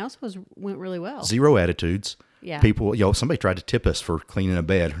 everything else went really well. Zero attitudes. Yeah. People, somebody tried to tip us for cleaning a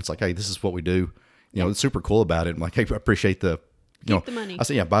bed. It's like, hey, this is what we do. It's super cool about it. I'm like, hey, I appreciate the the money. I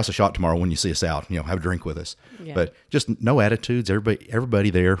said, buy us a shot tomorrow when you see us out. Have a drink with us. Yeah. But just no attitudes. Everybody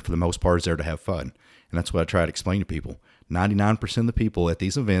there, for the most part, is there to have fun. And that's what I try to explain to people. 99% of the people at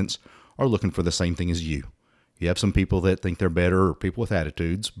these events are looking for the same thing as you. You have some people that think they're better or people with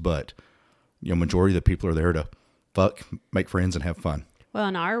attitudes, but majority of the people are there to fuck, make friends, and have fun. Well,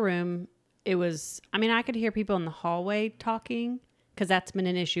 in our room, it was, I could hear people in the hallway talking because that's been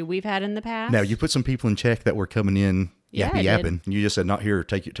an issue we've had in the past. Now, you put some people in check that were coming in yapping. You just said, not here,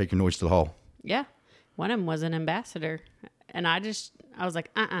 take your noise to the hall. Yeah. One of them was an ambassador. And I was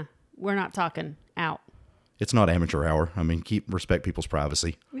like, we're not talking, out. It's not amateur hour. Respect people's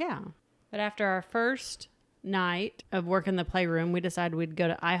privacy. Yeah. But after our first night of working the playroom, we decided we'd go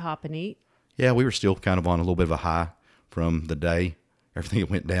to IHOP and eat. Yeah, we were still kind of on a little bit of a high from the day. Everything that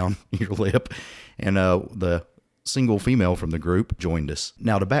went down your lip. And the single female from the group joined us.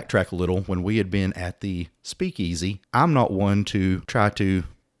 Now, to backtrack a little, when we had been at the speakeasy, I'm not one to try to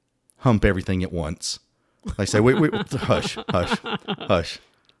hump everything at once. They say, hush, hush, hush.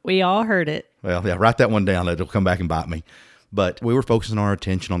 We all heard it. Well, yeah, write that one down. It'll come back and bite me. But we were focusing our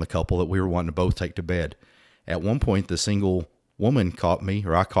attention on the couple that we were wanting to both take to bed. At one point, the single woman caught me,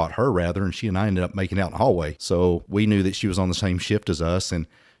 or I caught her rather, and she and I ended up making out in the hallway. So we knew that she was on the same shift as us, and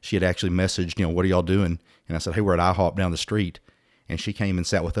she had actually messaged, what are y'all doing? And I said, hey, we're at IHOP down the street. And she came and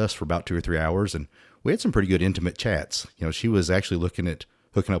sat with us for about 2 or 3 hours, and we had some pretty good intimate chats. She was actually looking at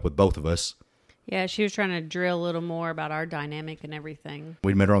hooking up with both of us. Yeah, she was trying to drill a little more about our dynamic and everything.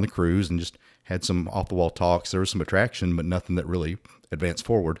 We'd met her on the cruise and just had some off-the-wall talks. There was some attraction, but nothing that really advanced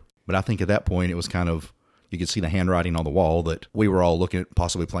forward. But I think at that point, it was kind of, you could see the handwriting on the wall that we were all looking at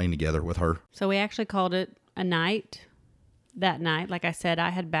possibly playing together with her. So we actually called it a night. That night, like I said, I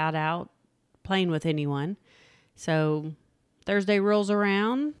had bowed out playing with anyone. So Thursday rolls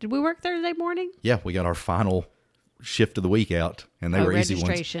around. Did we work Thursday morning? Yeah, we got our final shift of the week out, and they were easy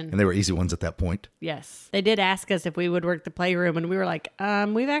ones. And they were easy ones at that point. Yes. They did ask us if we would work the playroom, and we were like,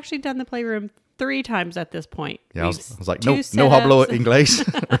 we've actually done the playroom 3 times at this point. Yeah, I was like, no hablo inglés,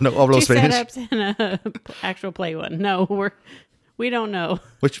 or no hablo Spanish. 2 setups and an actual play one. No, we don't know.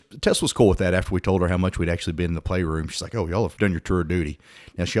 Which Tess was cool with that after we told her how much we'd actually been in the playroom. She's like, oh, y'all have done your tour of duty.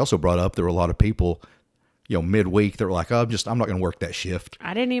 Now, she also brought up there were a lot of people, midweek, that were like, I'm not going to work that shift.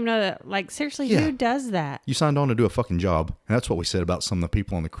 I didn't even know that. Like, seriously, who does that? You signed on to do a fucking job. And that's what we said about some of the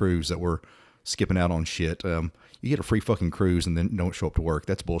people on the cruise that were skipping out on shit. You get a free fucking cruise and then don't show up to work.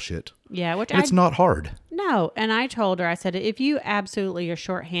 That's bullshit. Yeah, it's not hard. No, and I told her, I said, if you absolutely are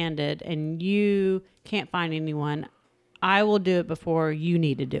shorthanded and you can't find anyone, I will do it before you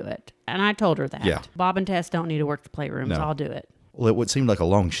need to do it. And I told her that. Yeah. Bob and Tess don't need to work the playrooms. No. I'll do it. Well, it would seem like a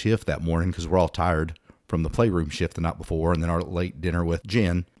long shift that morning because we're all tired from the playroom shift the night before and then our late dinner with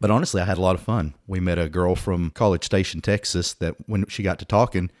Jen. But honestly, I had a lot of fun. We met a girl from College Station, Texas, that when she got to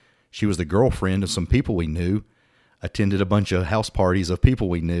talking, she was the girlfriend of some people we knew, attended a bunch of house parties of people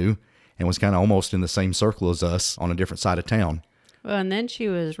we knew, and was kind of almost in the same circle as us on a different side of town. Well, and then she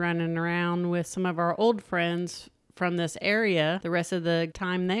was running around with some of our old friends from this area the rest of the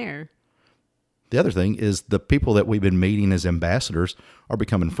time there. The other thing is the people that we've been meeting as ambassadors are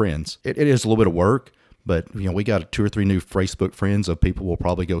becoming friends. It is a little bit of work, but we got 2 or 3 new Facebook friends of people we'll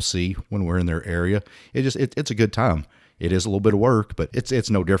probably go see when we're in their area. It's a good time. It is a little bit of work, but it's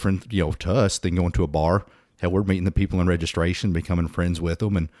no different, to us than going to a bar. Hell, we're meeting the people in registration, becoming friends with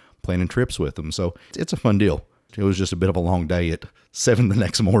them, and planning trips with them. So it's a fun deal. It was just a bit of a long day at 7 the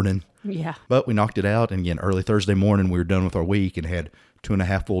next morning. Yeah. But we knocked it out, and again, early Thursday morning, we were done with our week and had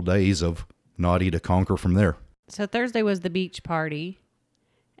 2.5 full days of naughty to conquer from there. So Thursday was the beach party.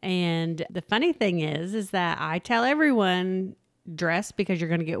 And the funny thing is that I tell everyone, dress because you're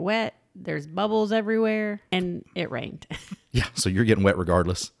going to get wet. There's bubbles everywhere, and it rained. Yeah, so you're getting wet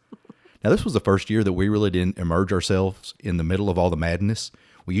regardless. Now, this was the first year that we really didn't immerse ourselves in the middle of all the madness.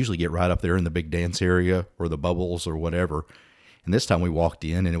 We usually get right up there in the big dance area or the bubbles or whatever. And this time we walked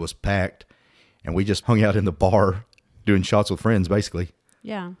in and it was packed, and we just hung out in the bar doing shots with friends, basically.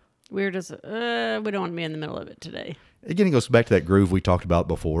 Yeah. We were just, we don't want to be in the middle of it today. Again, it goes back to that groove we talked about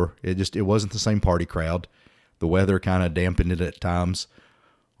before. It wasn't the same party crowd. The weather kind of dampened it at times.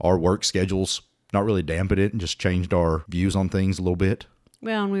 Our work schedules not really dampened it and just changed our views on things a little bit.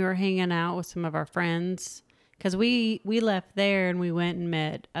 Well, and we were hanging out with some of our friends because we left there and we went and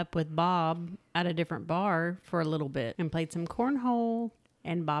met up with Bob at a different bar for a little bit and played some cornhole,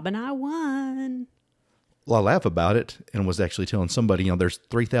 and Bob and I won. Well, I laugh about it and was actually telling somebody, there's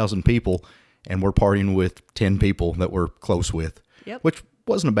 3,000 people and we're partying with 10 people that we're close with. Yep. Which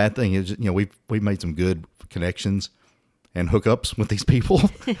wasn't a bad thing. It's just, we've made some good connections and hookups with these people.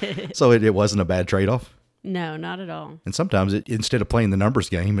 So it wasn't a bad trade-off. No, not at all. And sometimes instead of playing the numbers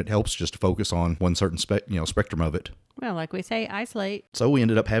game, it helps just to focus on one certain spectrum of it. Well, like we say, isolate. So we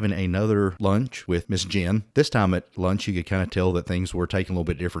ended up having another lunch with Miss Jen. This time at lunch, you could kind of tell that things were taking a little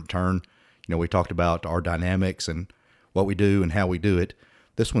bit different turn. We talked about our dynamics and what we do and how we do it.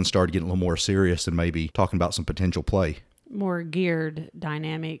 This one started getting a little more serious and maybe talking about some potential play. More geared,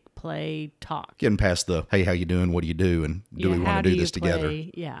 dynamic play talk. Getting past the, hey, how you doing? What do you do? And do we want to do this together?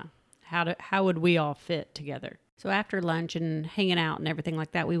 Yeah. How would we all fit together? So after lunch and hanging out and everything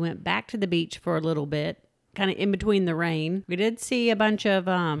like that, we went back to the beach for a little bit, kind of in between the rain. We did see a bunch of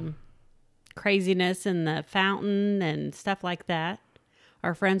craziness in the fountain and stuff like that.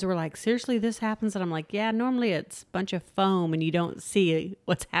 our friends were like, seriously, this happens? And I'm like, yeah, normally it's a bunch of foam and you don't see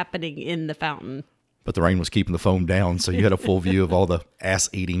what's happening in the fountain. But the rain was keeping the foam down, so you had a full view of all the ass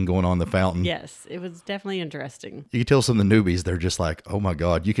eating going on in the fountain. Yes, it was definitely interesting. You can tell some of the newbies, they're just like, oh my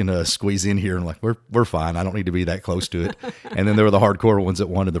God, you can squeeze in here, and like, we're fine. I don't need to be that close to it. And then there were the hardcore ones that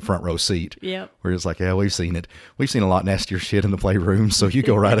wanted the front row seat. Yep. Where it's like, yeah, we've seen it. We've seen a lot nastier shit in the playroom, so you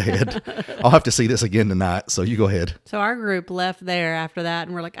go right ahead. I'll have to see this again tonight, so you go ahead. So our group left there after that,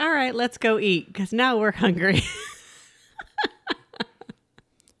 and we're like, all right, let's go eat, because now we're hungry.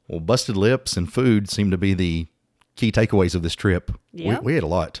 Well, busted lips and food seem to be the key takeaways of this trip. Yep. We ate a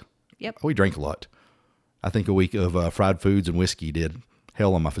lot. Yep. We drank a lot. I think a week of fried foods and whiskey did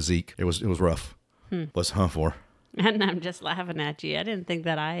hell on my physique. It was rough. What's for? And I'm just laughing at you. I didn't think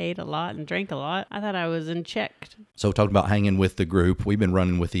that I ate a lot and drank a lot. I thought I was in check. So talking about hanging with the group, we've been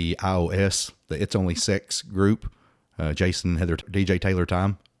running with the IOS, the It's Only Sex group. Jason had their DJ Taylor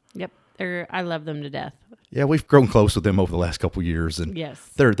time. Yep. I love them to death. Yeah, we've grown close with them over the last couple of years, and yes,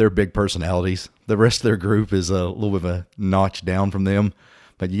 they're big personalities. The rest of their group is a little bit of a notch down from them,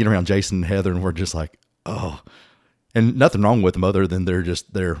 but you get around Jason and Heather, and we're just like, oh, and nothing wrong with them other than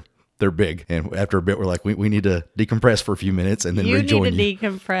they're big. And after a bit, we're like, we need to decompress for a few minutes and then rejoin you. You need to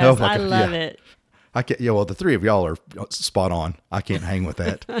decompress. Oh, I love it. I can't. Yeah, well, the three of y'all are spot on. I can't hang with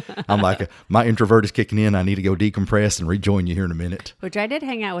that. I'm like, my introvert is kicking in. I need to go decompress and rejoin you here in a minute. Which I did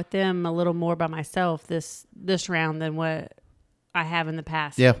hang out with them a little more by myself this round than what I have in the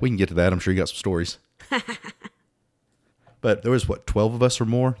past. Yeah, we can get to that. I'm sure you got some stories. But there was 12 of us or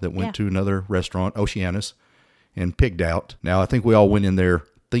more that went to another restaurant, Oceanus, and pigged out. Now I think we all went in there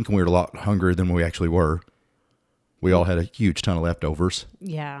thinking we were a lot hungrier than we actually were. We all had a huge ton of leftovers.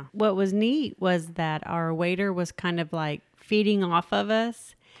 Yeah. What was neat was that our waiter was kind of like feeding off of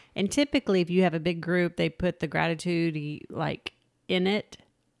us. And typically, if you have a big group, they put the gratitude like in it.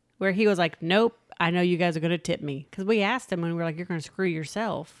 Where he was like, nope, I know you guys are going to tip me. Because we asked him and we were like, you're going to screw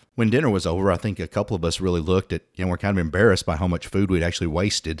yourself. When dinner was over, I think a couple of us really looked at, we're kind of embarrassed by how much food we'd actually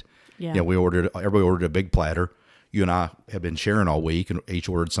wasted. Yeah. Everybody ordered a big platter. You and I have been sharing all week and each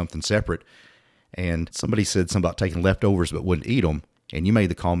ordered something separate. And somebody said something about taking leftovers but wouldn't eat them. And you made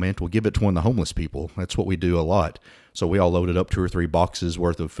the comment, well, give it to one of the homeless people. That's what we do a lot. So we all loaded up 2 or 3 boxes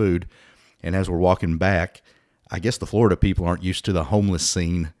worth of food. And as we're walking back, I guess the Florida people aren't used to the homeless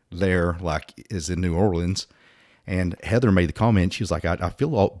scene there like is in New Orleans. And Heather made the comment, she was like, I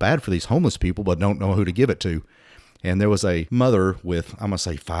feel all bad for these homeless people, but don't know who to give it to. And there was a mother with, I'm going to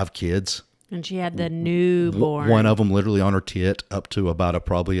say 5 kids. And she had the newborn. One of them literally on her tit up to about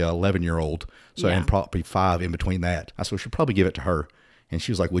probably a 11-year-old. So, and probably 5 in between that. I said, we should probably give it to her. And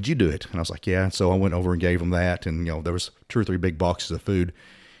she was like, would you do it? And I was like, yeah. So I went over and gave them that. And, there was 2 or 3 big boxes of food.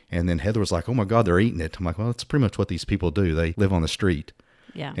 And then Heather was like, oh my God, they're eating it. I'm like, well, that's pretty much what these people do. They live on the street.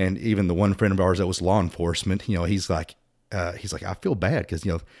 Yeah. And even the one friend of ours that was law enforcement, he's like, I feel bad because,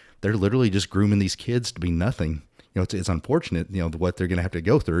 they're literally just grooming these kids to be nothing. It's unfortunate, what they're going to have to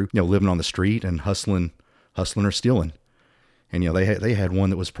go through, living on the street and hustling or stealing. And, they had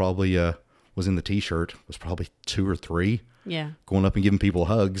one that was probably, was in the T-shirt, was probably 2 or 3. Yeah. Going up and giving people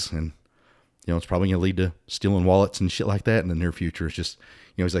hugs. And, it's probably going to lead to stealing wallets and shit like that in the near future. It's just,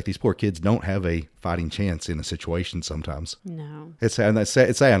 it's like these poor kids don't have a fighting chance in a situation sometimes. No. It's sad. Like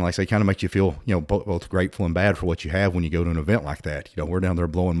I say, it kind of makes you feel, both grateful and bad for what you have when you go to an event like that. We're down there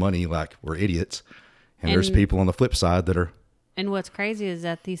blowing money like we're idiots. And there's people on the flip side that are. And what's crazy is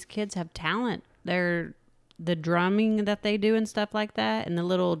that these kids have talent. They're the drumming that they do and stuff like that. And the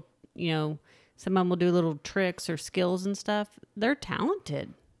little, some of them will do little tricks or skills and stuff. They're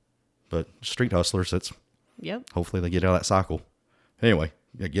talented. But street hustlers, Yep. Hopefully they get out of that cycle. Anyway,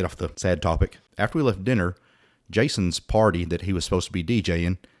 get off the sad topic. After we left dinner, Jason's party that he was supposed to be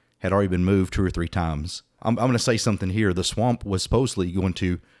DJing had already been moved 2 or 3 times. I'm going to say something here. The Swamp was supposedly going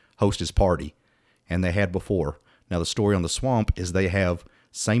to host his party. And they had before. Now, the story on the Swamp is they have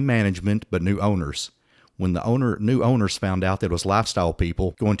same management, but new owners. When the new owners found out that it was lifestyle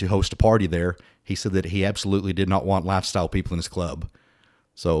people going to host a party there, he said that he absolutely did not want lifestyle people in his club.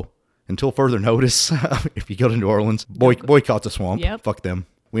 So, until further notice, if you go to New Orleans, boycott the Swamp. Yep. Fuck them.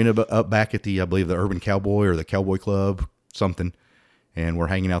 We ended up back at I believe the Urban Cowboy or the Cowboy Club, something. And we're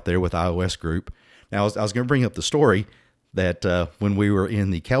hanging out there with the iOS group. Now, I was going to bring up the story that when we were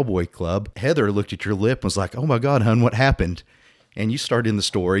in the Cowboy Club, Heather looked at your lip and was like, oh my God, hon, what happened? And you started in the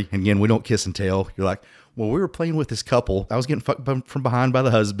story. And again, we don't kiss and tell. You're like, well, we were playing with this couple. I was getting fucked from behind by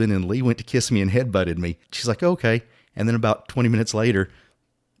the husband, and Lee went to kiss me and headbutted me. She's like, okay. And then about 20 minutes later,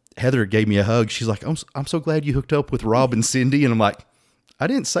 Heather gave me a hug. She's like, I'm so glad you hooked up with Rob and Cindy. And I'm like, I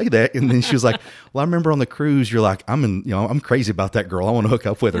didn't say that. And then she was like, well, I remember on the cruise, you're like, I'm crazy about that girl. I want to hook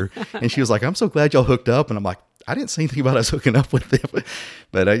up with her. And she was like, I'm so glad y'all hooked up. And I'm like, I didn't say anything about us hooking up with them.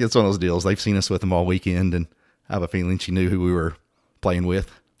 But it's one of those deals. They've seen us with them all weekend, and I have a feeling she knew who we were playing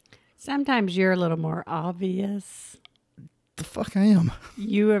with. Sometimes you're a little more obvious. The fuck I am.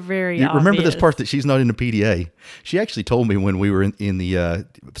 You are very obvious. Remember this part that she's not into PDA. She actually told me when we were in the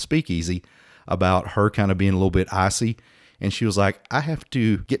speakeasy about her kind of being a little bit icy. And she was like, I have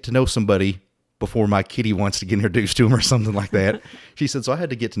to get to know somebody before my kitty wants to get introduced to him or something like that. She said, so I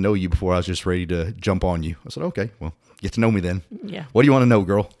had to get to know you before I was just ready to jump on you. I said, okay, well, get to know me then. Yeah. What do you want to know,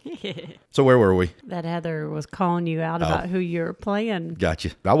 girl? So where were we? That Heather was calling you out about who you're playing.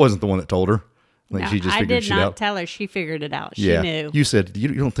 Gotcha. I wasn't the one that told her. No, she just figured I did shit not out. tell her. She figured it out. Yeah. She knew. You said, you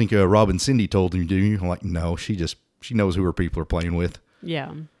don't think Rob and Cindy told you, do you? I'm like, no, she knows who her people are playing with.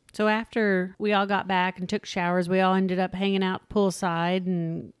 Yeah. So after we all got back and took showers, we all ended up hanging out poolside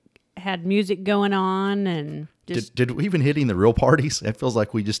and had music going on. And just did we even hit any of the real parties? It feels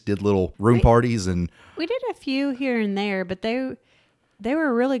like we just did little room parties. And we did a few here and there, but they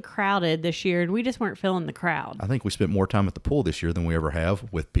were really crowded this year, and we just weren't feeling the crowd. I think we spent more time at the pool this year than we ever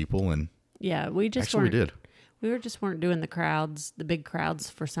have with people. And yeah, we did. We just weren't doing the big crowds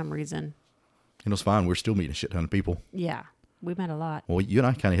for some reason. It was fine. We're still meeting a shit ton of people. Yeah. We met a lot. Well, you and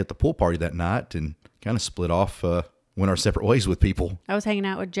I kind of hit the pool party that night and kind of split off, went our separate ways with people. I was hanging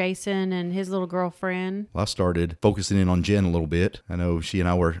out with Jason and his little girlfriend. Well, I started focusing in on Jen a little bit. I know she and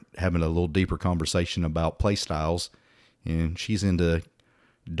I were having a little deeper conversation about play styles, and she's into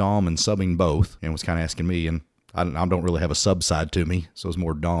dom and subbing both, and was kind of asking me, and I don't really have a sub side to me, so it was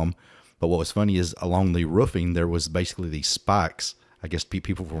more dom. But what was funny is along the roofing, there was basically these spikes, I guess, to keep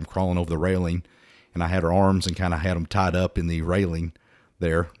people from crawling over the railing. And I had her arms and kind of had them tied up in the railing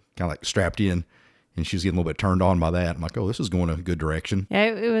there, kind of like strapped in. And she was getting a little bit turned on by that. I'm like, oh, this is going in a good direction. Yeah,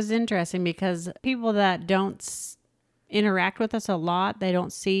 it was interesting because people that don't interact with us a lot, they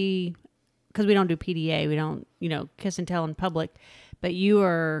don't see, because we don't do PDA, we don't, kiss and tell in public. But you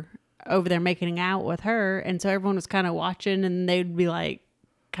are over there making out with her. And so everyone was kind of watching, and they'd be like,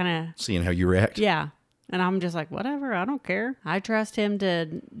 kind of seeing how you react. Yeah. And I'm just like, whatever, I don't care. I trust him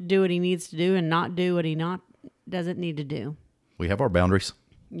to do what he needs to do and not do what he doesn't need to do. We have our boundaries.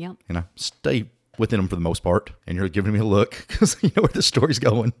 Yep. And I stay within them for the most part. And you're giving me a look because you know where the story's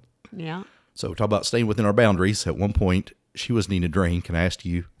going. Yeah. So talk about staying within our boundaries. At one point, she was needing a drink, and I asked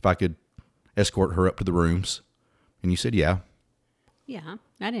you if I could escort her up to the rooms. And you said, yeah. Yeah,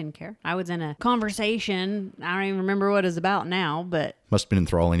 I didn't care. I was in a conversation. I don't even remember what it's about now, but... Must have been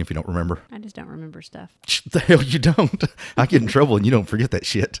enthralling if you don't remember. I just don't remember stuff. The hell you don't. I get in trouble and you don't forget that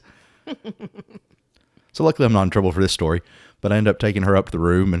shit. So luckily I'm not in trouble for this story, but I ended up taking her up to the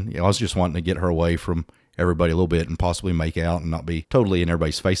room, and I was just wanting to get her away from everybody a little bit and possibly make out and not be totally in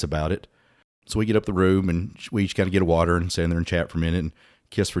everybody's face about it. So we get up the room, and we each kind of get a water and stand there and chat for a minute and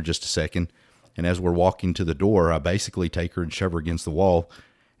kiss for just a second. And as we're walking to the door, I basically take her and shove her against the wall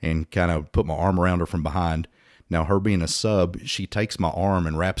and kind of put my arm around her from behind. Now, her being a sub, she takes my arm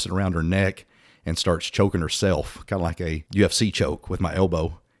and wraps it around her neck and starts choking herself, kind of like a UFC choke with my elbow.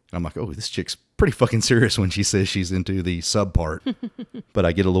 And I'm like, oh, this chick's pretty fucking serious when she says she's into the sub part. But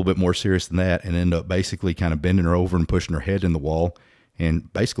I get a little bit more serious than that and end up basically kind of bending her over and pushing her head in the wall.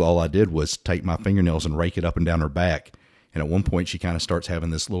 And basically all I did was take my fingernails and rake it up and down her back. And at one point, she kind of starts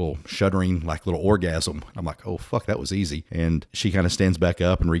having this little shuddering, like little orgasm. I'm like, oh, fuck, that was easy. And she kind of stands back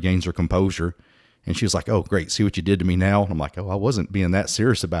up and regains her composure. And she was like, oh, great, see what you did to me now? And I'm like, oh, I wasn't being that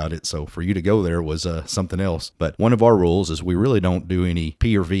serious about it. So for you to go there was something else. But one of our rules is we really don't do any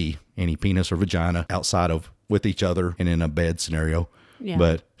P or V, any penis or vagina, outside of with each other and in a bed scenario. Yeah.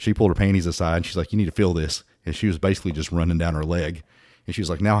 But she pulled her panties aside, and she's like, you need to feel this. And she was basically just running down her leg. And she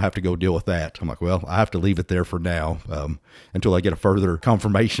was like, now I have to go deal with that. I'm like, well, I have to leave it there for now until I get a further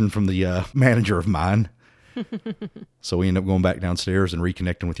confirmation from the manager of mine. So we end up going back downstairs and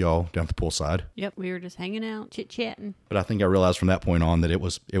reconnecting with y'all down at the poolside. Yep, we were just hanging out, chit-chatting. But I think I realized from that point on that it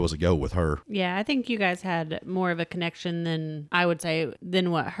was a go with her. Yeah, I think you guys had more of a connection than, I would say,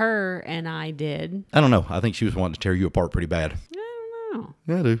 than what her and I did. I don't know. I think she was wanting to tear you apart pretty bad. I don't know.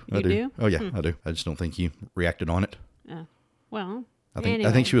 Yeah, I do. You do? Oh, yeah, I do. I just don't think you reacted on it. Well... I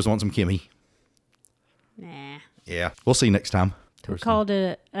think she was wanting some Kimmy. Nah. Yeah. We'll see next time. We called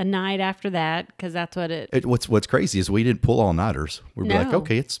it a night after that because that's what What's crazy is we didn't pull all-nighters. We'd be like,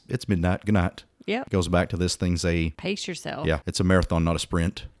 okay, it's midnight. Good night. Yep. It goes back to this thing's pace yourself. Yeah. It's a marathon, not a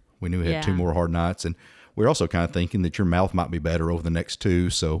sprint. We knew we had 2 more hard nights. And we're also kind of thinking that your mouth might be better over the next 2.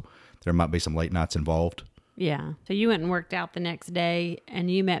 So there might be some late nights involved. Yeah. So you went and worked out the next day, and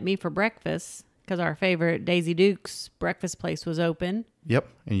you met me for breakfast. because our favorite Daisy Duke's breakfast place was open. Yep.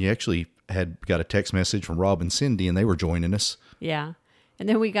 And you actually got a text message from Rob and Cindy, and they were joining us. Yeah. And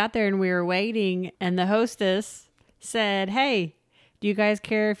then we got there and we were waiting, and the hostess said, "Hey, do you guys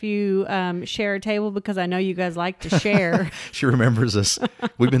care if you share a table? Because I know you guys like to share." She remembers us.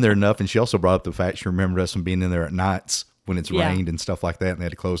 We've been there enough. And she also brought up the fact she remembered us from being in there at nights when it's rained and stuff like that, and they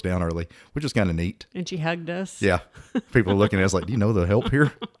had to close down early, which was kind of neat. And she hugged us. Yeah. People are looking at us like, do you know the help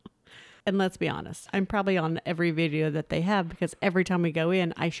here? And let's be honest, I'm probably on every video that they have, because every time we go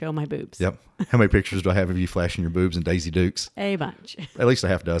in, I show my boobs. Yep. How many pictures do I have of you flashing your boobs in Daisy Dukes? A bunch. At least a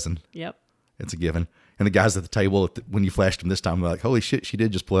half dozen. Yep. It's a given. And the guys at the table, when you flashed them this time, were like, holy shit, she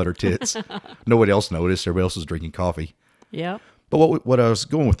did just pull out her tits. Nobody else noticed. Everybody else was drinking coffee. Yep. But what I was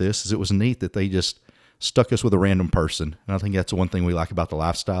going with this is it was neat that they just stuck us with a random person. And I think that's one thing we like about the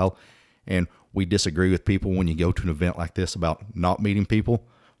lifestyle. And we disagree with people when you go to an event like this about not meeting people.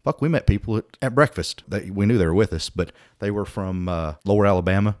 Fuck, we met people at breakfast. We knew they were with us, but they were from Lower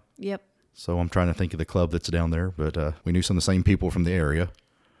Alabama. Yep. So I'm trying to think of the club that's down there, but we knew some of the same people from the area.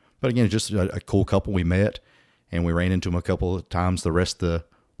 But again, just a cool couple we met, and we ran into them a couple of times the rest of the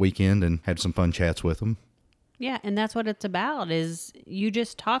weekend and had some fun chats with them. Yeah, and that's what it's about, is you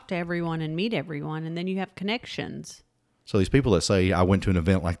just talk to everyone and meet everyone, and then you have connections. So these people that say, I went to an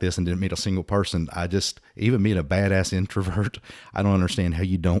event like this and didn't meet a single person, even being a badass introvert, I don't understand how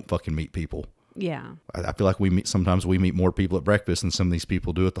you don't fucking meet people. Yeah. I feel like sometimes we meet more people at breakfast than some of these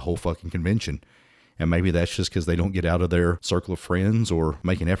people do at the whole fucking convention. And maybe that's just because they don't get out of their circle of friends or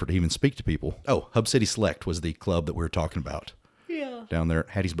make an effort to even speak to people. Oh, Hub City Select was the club that we were talking about. Yeah. Down there at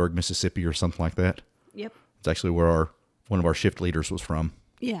Hattiesburg, Mississippi or something like that. Yep. It's actually where one of our shift leaders was from.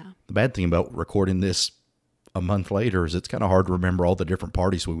 Yeah. The bad thing about recording this a month later is it's kind of hard to remember all the different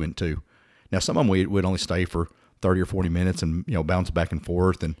parties we went to. Now, some of them we'd only stay for 30 or 40 minutes and, bounce back and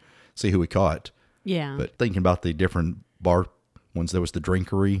forth and see who we caught. Yeah. But thinking about the different bar ones, there was the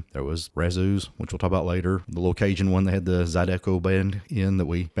Drinkery, there was Rezu's, which we'll talk about later. The little Cajun one, they had the Zydeco band in that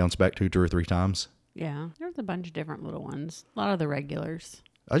we bounced back to 2 or 3 times. Yeah. There's a bunch of different little ones. A lot of the regulars.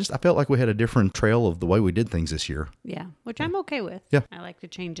 I felt like we had a different trail of the way we did things this year. Yeah. Which I'm okay with. Yeah. I like to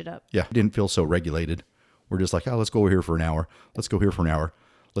change it up. Yeah. It didn't feel so regulated. We're just like, let's go over here for an hour. Let's go here for an hour.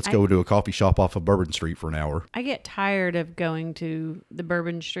 Let's go to a coffee shop off of Bourbon Street for an hour. I get tired of going to the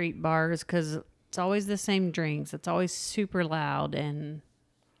Bourbon Street bars because it's always the same drinks. It's always super loud. And,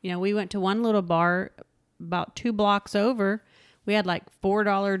 we went to one little bar about 2 blocks over. We had like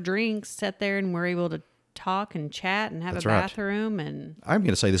 $4 drinks set there, and we're able to talk and chat and have a bathroom. Right. And I'm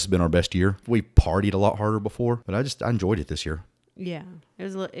going to say this has been our best year. We partied a lot harder before, but I enjoyed it this year. Yeah,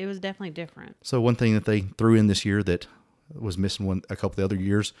 it was definitely different. So one thing that they threw in this year that was missing a couple of the other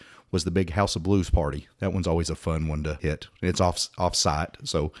years was the big House of Blues party. That one's always a fun one to hit. It's off-site,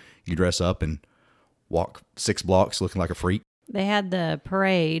 so you dress up and walk 6 blocks looking like a freak. They had the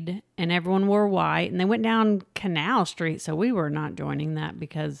parade, and everyone wore white, and they went down Canal Street, so we were not joining that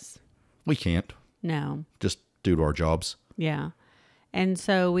because... We can't. No. Just due to our jobs. Yeah. And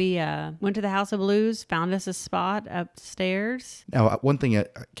so we went to the House of Blues, found us a spot upstairs. Now, one thing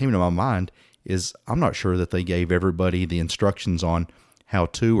that came to my mind is I'm not sure that they gave everybody the instructions on how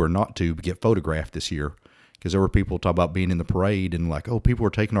to or not to get photographed this year. Because there were people talking about being in the parade and like, people were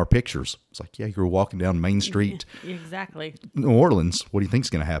taking our pictures. It's like, yeah, you're walking down Main Street. Exactly. New Orleans. What do you think is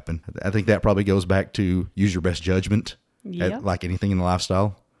going to happen? I think that probably goes back to use your best judgment. Yep. Like anything in the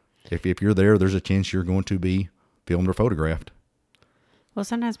lifestyle. If you're there's a chance you're going to be filmed or photographed. Well,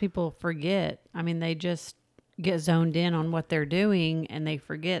 sometimes people forget. I mean, they just get zoned in on what they're doing, and they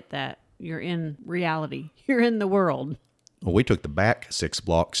forget that you're in reality. You're in the world. Well, we took the back 6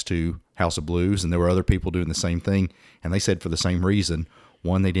 blocks to House of Blues, and there were other people doing the same thing, and they said for the same reason.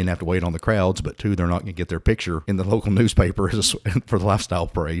 1, they didn't have to wait on the crowds, but 2, they're not going to get their picture in the local newspaper for the lifestyle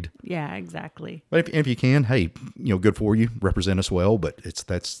parade. Yeah, exactly. But if you can, hey, good for you. Represent us well, but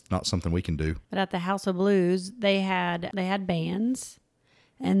that's not something we can do. But at the House of Blues, they had bands,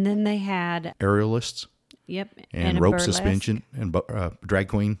 and then they had aerialists. Yep, and rope suspension and drag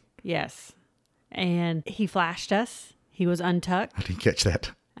queen. Yes, and he flashed us. He was untucked. I didn't catch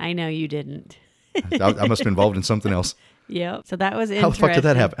that. I know you didn't. I must have been involved in something else. Yep. So that was interesting. How the fuck did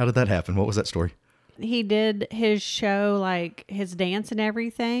that happen? How did that happen? What was that story? He did his show, like his dance and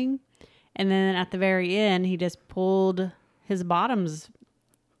everything. And then at the very end, he just pulled his bottoms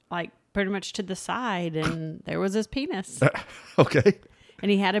like pretty much to the side, and there was his penis. Okay.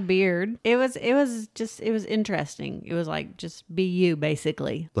 And he had a beard. It was interesting. It was like, just be you,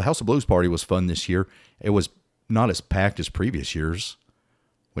 basically. The House of Blues party was fun this year. It was not as packed as previous years,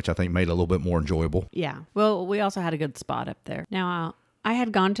 which I think made it a little bit more enjoyable. Yeah. Well, we also had a good spot up there. Now, I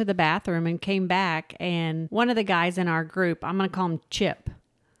had gone to the bathroom and came back, and one of the guys in our group, I'm going to call him Chip.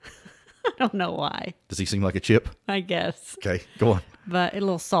 I don't know why. Does he seem like a chip? I guess. Okay, go on. But a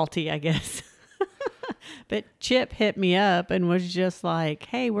little salty, I guess. But Chip hit me up and was just like,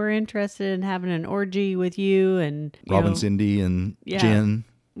 hey, we're interested in having an orgy with you and Robin, Cindy, and Jen.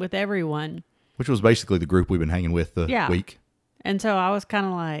 With everyone. Which was basically the group we've been hanging with the week. And so I was kind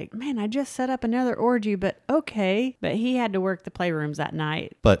of like, man, I just set up another orgy, but okay. But he had to work the playrooms that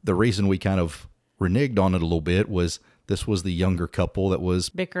night. But the reason we kind of reneged on it a little bit was this was the younger couple that was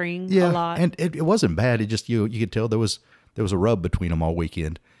bickering a lot. And it wasn't bad. It just, you could tell there was a rub between them all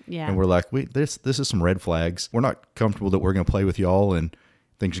weekend. Yeah. And we're like, this is some red flags. We're not comfortable that we're going to play with y'all and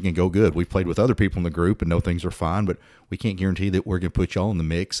things are going to go good. We've played with other people in the group and know things are fine, but we can't guarantee that we're going to put y'all in the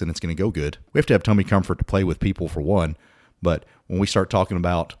mix and it's going to go good. We have to have tummy comfort to play with people for one, but when we start talking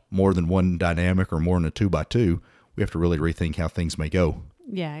about more than one dynamic or more than a 2x2, we have to really rethink how things may go.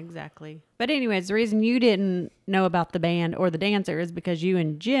 Yeah, exactly. But anyways, the reason you didn't know about the band or the dancer is because you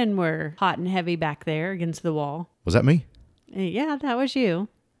and Jen were hot and heavy back there against the wall. Was that me? Yeah, that was you.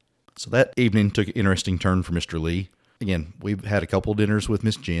 So that evening took an interesting turn for Mr. Lee. Again, we've had a couple dinners with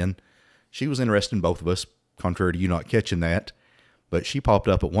Miss Jen. She was interested in both of us, contrary to you not catching that. But she popped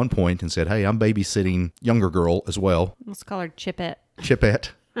up at one point and said, hey, I'm babysitting younger girl as well. Let's call her Chipette. Chipette.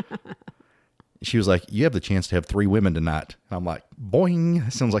 She was like, you have the chance to have 3 women tonight. And I'm like, boing,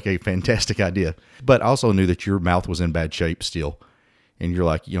 that sounds like a fantastic idea. But I also knew that your mouth was in bad shape still. And you're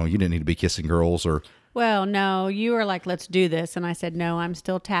like, you didn't need to be kissing girls or... Well, no, you were like, let's do this. And I said, no, I'm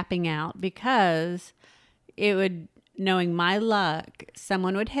still tapping out because it would, knowing my luck,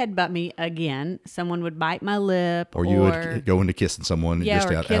 someone would headbutt me again. Someone would bite my lip. Or you would go into kissing someone just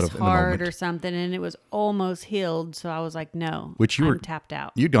or out kiss of in the hard moment. or something. And it was almost healed. So I was like, no, I'm tapped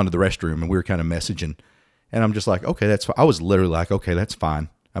out. You'd gone to the restroom and we were kind of messaging. And I'm just like, okay, that's fine. I was literally like, okay, that's fine.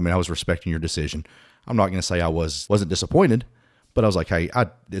 I mean, I was respecting your decision. I'm not going to say I wasn't disappointed. But I was like, hey,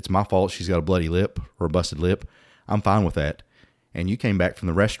 it's my fault. She's got a bloody lip or a busted lip. I'm fine with that. And you came back from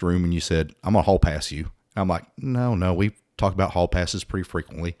the restroom and you said, I'm going to hall pass you. I'm like, no, we talk about hall passes pretty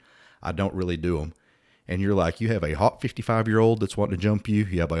frequently. I don't really do them. And you're like, you have a hot 55-year-old that's wanting to jump you.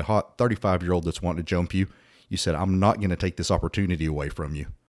 You have a hot 35-year-old that's wanting to jump you. You said, I'm not going to take this opportunity away from you.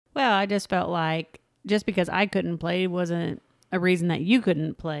 Well, I just felt like just because I couldn't play wasn't a reason that you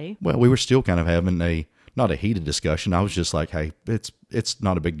couldn't play. Well, we were still kind of having not a heated discussion. I was just like, hey, it's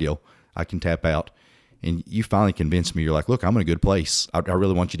not a big deal. I can tap out. And you finally convinced me. You're like, look, I'm in a good place. I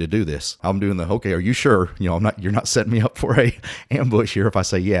really want you to do this. I'm doing okay, are you sure? You're not setting me up for a ambush here if I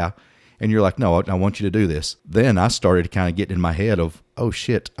say yeah. And you're like, no, I want you to do this. Then I started kind of getting in my head of, oh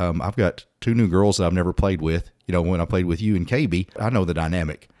shit, I've got 2 new girls that I've never played with. When I played with you and KB, I know the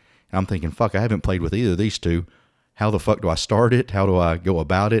dynamic. And I'm thinking, fuck, I haven't played with either of these 2. How the fuck do I start it? How do I go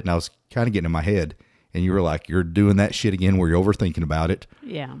about it? And I was kind of getting in my head. And you were like, you're doing that shit again where you're overthinking about it.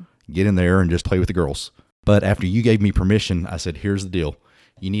 Yeah. Get in there and just play with the girls. But after you gave me permission, I said, here's the deal.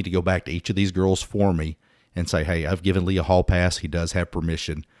 You need to go back to each of these girls for me and say, hey, I've given Lee a hall pass. He does have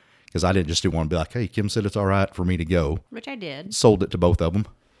permission. Because I didn't want to be like, hey, Kim said it's all right for me to go. Which I did. Sold it to both of them.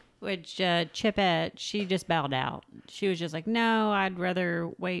 Which Chipette, she just bowed out. She was just like, no, I'd rather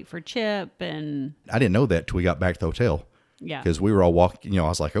wait for Chip. And I didn't know that till we got back to the hotel. Yeah. Because we were all walking, I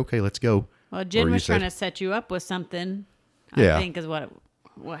was like, okay, let's go. Well, Jen was trying to set you up with something, I think is what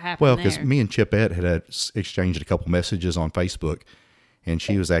happened. Well, because me and Chipette had exchanged a couple messages on Facebook, and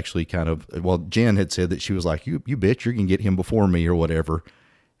she was actually Jen had said that she was like, you bitch, you're going to get him before me or whatever.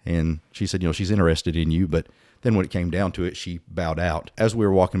 And she said, she's interested in you. But then when it came down to it, she bowed out. As we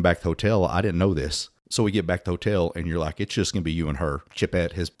were walking back to the hotel, I didn't know this. So we get back to the hotel, and you're like, it's just going to be you and her.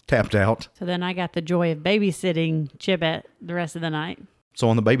 Chipette has tapped out. So then I got the joy of babysitting Chipette the rest of the night. So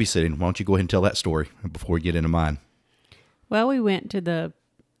on the babysitting, why don't you go ahead and tell that story before we get into mine? Well, we went to the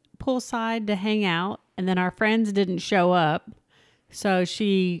poolside to hang out, and then our friends didn't show up. So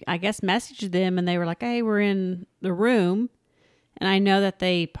she, I guess, messaged them, and they were like, hey, we're in the room. And I know that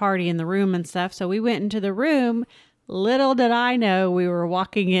they party in the room and stuff. So we went into the room. Little did I know we were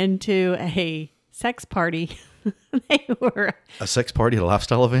walking into a sex party. They were a sex party at a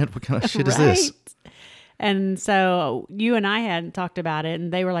lifestyle event? What kind of shit is this? And so you and I hadn't talked about it,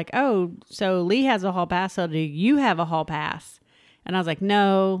 and they were like, oh, so Lee has a hall pass, so do you have a hall pass? And I was like,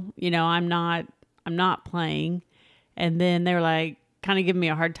 no, I'm not playing. And then they were like, kind of giving me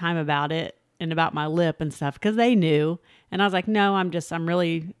a hard time about it and about my lip and stuff, because they knew. And I was like, no, I'm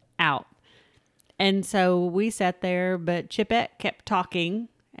really out. And so we sat there, but Chipette kept talking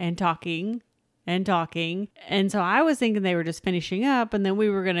and talking and talking. And so I was thinking they were just finishing up, and then we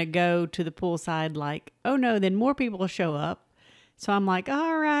were going to go to the poolside like, oh no, then more people show up. So I'm like,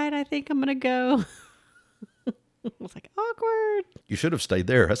 all right, I think I'm going to go. I was like, awkward. You should have stayed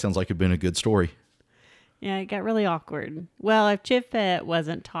there. That sounds like it'd been a good story. Yeah, it got really awkward. Well, if Chipette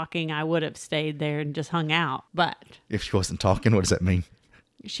wasn't talking, I would have stayed there and just hung out. But if she wasn't talking, what does that mean?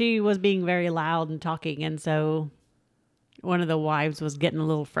 She was being very loud and talking, and so one of the wives was getting a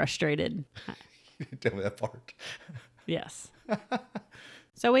little frustrated. You didn't tell me that part. Yes.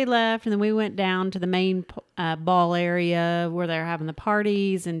 So we left, and then we went down to the main ball area where they were having the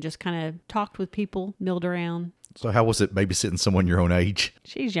parties and just kind of talked with people, milled around. So how was it babysitting someone your own age?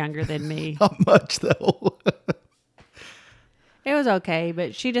 She's younger than me. Not much, though. It was okay,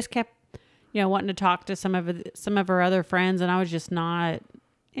 but she just kept, wanting to talk to some of her other friends, and I was just not,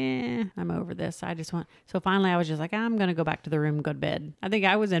 I'm over this. So finally I was just like, I'm going to go back to the room and go to bed. I think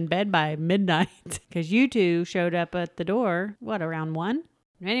I was in bed by midnight because you two showed up at the door, around 1?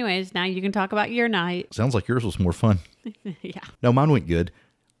 Anyways, now you can talk about your night. Sounds like yours was more fun. Yeah. No, mine went good.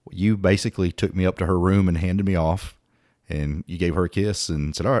 You basically took me up to her room and handed me off, and you gave her a kiss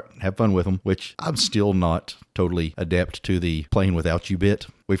and said, all right, have fun with them, which I'm still not totally adept to the playing without you bit.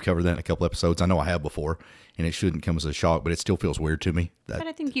 We've covered that in a couple episodes. I know I have before, and it shouldn't come as a shock, but it still feels weird to me. But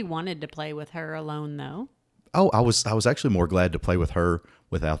I think you wanted to play with her alone, though. Oh, I was actually more glad to play with her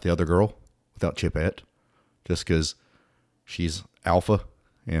without the other girl, without Chipette, just because she's alpha.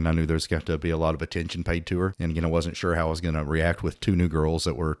 And I knew there's got to be a lot of attention paid to her. And again, I wasn't sure how I was going to react with 2 new girls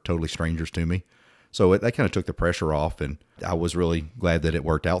that were totally strangers to me. So that kind of took the pressure off. And I was really glad that it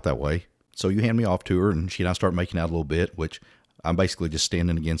worked out that way. So you hand me off to her, and she and I start making out a little bit, which I'm basically just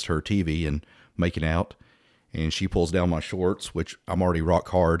standing against her TV and making out. And she pulls down my shorts, which I'm already rock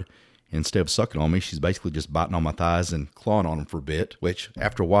hard. Instead of sucking on me, she's basically just biting on my thighs and clawing on them for a bit, which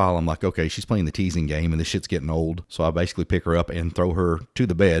after a while, I'm like, okay, she's playing the teasing game and this shit's getting old. So I basically pick her up and throw her to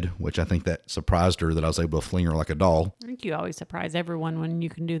the bed, which I think that surprised her that I was able to fling her like a doll. I think you always surprise everyone when you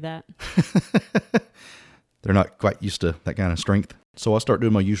can do that. They're not quite used to that kind of strength. So I start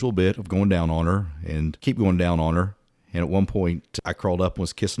doing my usual bit of going down on her and keep going down on her. And at one point, I crawled up and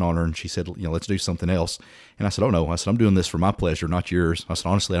was kissing on her, and she said, let's do something else. And I said, oh, no. I said, I'm doing this for my pleasure, not yours. I said,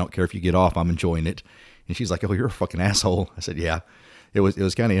 honestly, I don't care if you get off. I'm enjoying it. And she's like, oh, you're a fucking asshole. I said, yeah. It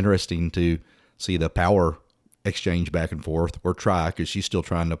was kind of interesting to see the power exchange back and forth, or try, because she's still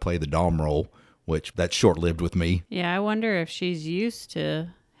trying to play the dom role, which that's short-lived with me. Yeah, I wonder if she's used to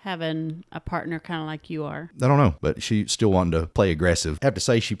having a partner kind of like you are. I don't know, but she still wanted to play aggressive. I have to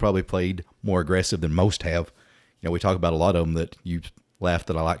say she probably played more aggressive than most have. We talk about a lot of them that you laugh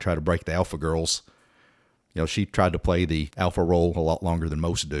that I like try to break the alpha girls. She tried to play the alpha role a lot longer than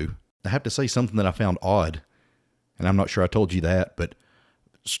most do. I have to say something that I found odd, and I'm not sure I told you that, but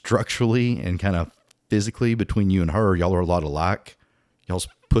structurally and kind of physically between you and her, y'all are a lot alike. Y'all's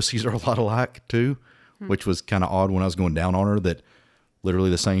pussies are a lot alike too, which was kind of odd when I was going down on her, that literally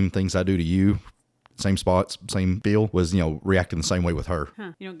the same things I do to you, same spots, same feel, was, reacting the same way with her.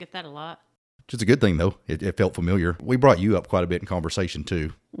 Huh. You don't get that a lot. Which is a good thing, though. It felt familiar. We brought you up quite a bit in conversation,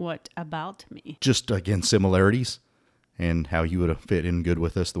 too. What about me? Just, again, similarities and how you would have fit in good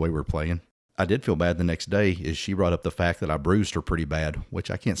with us the way we were playing. I did feel bad the next day is she brought up the fact that I bruised her pretty bad,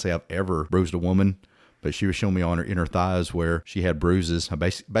 which I can't say I've ever bruised a woman, but she was showing me on her inner thighs where she had bruises,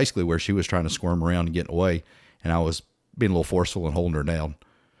 basically where she was trying to squirm around and get away, and I was being a little forceful and holding her down.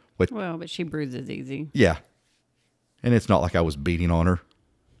 But she bruises easy. Yeah. And it's not like I was beating on her.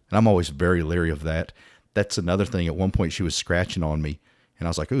 And I'm always very leery of that. That's another thing. At one point, she was scratching on me. And I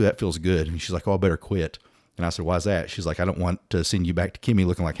was like, ooh, that feels good. And she's like, oh, I better quit. And I said, why's that? She's like, I don't want to send you back to Kimmy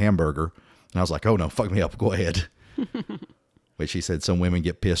looking like Hamburger. And I was like, oh, no, fuck me up. Go ahead. But she said some women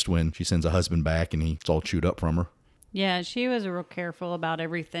get pissed when she sends a husband back and he's all chewed up from her. Yeah, she was real careful about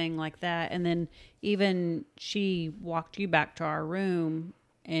everything like that. And then even she walked you back to our room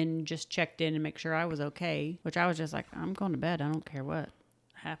and just checked in and make sure I was okay, which I was just like, I'm going to bed. I don't care what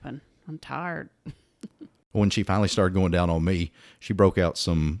happened. I'm tired. When she finally started going down on me, she broke out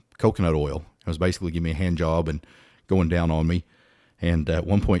some coconut oil. It was basically giving me a hand job and going down on me. And at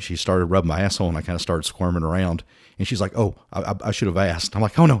one point she started rubbing my asshole and I kind of started squirming around. And she's like, oh, I should have asked. I'm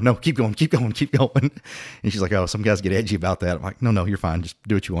like, oh, no, keep going. And she's like, oh, some guys get edgy about that. I'm like, no, you're fine. Just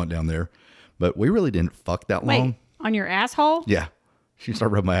do what you want down there. But we really didn't fuck that long. On your asshole? Yeah. She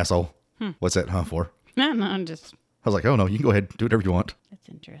started rubbing my asshole. What's that for? No, I'm just... I was like, oh, no, you can go ahead and do whatever you want. That's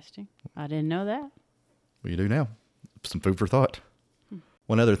interesting. I didn't know that. What do you do now? Some food for thought.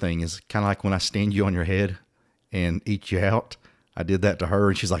 One other thing is kind of like when I stand you on your head and eat you out. I did that to her,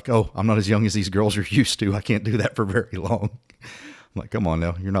 and she's like, oh, I'm not as young as these girls are used to. I can't do that for very long. I'm like, come on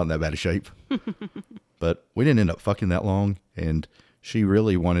now. You're not in that bad of shape. But we didn't end up fucking that long, and she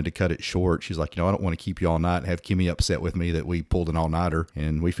really wanted to cut it short. She's like, I don't want to keep you all night and have Kimmy upset with me that we pulled an all-nighter.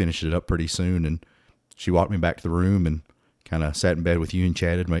 And we finished it up pretty soon. And she walked me back to the room and kind of sat in bed with you and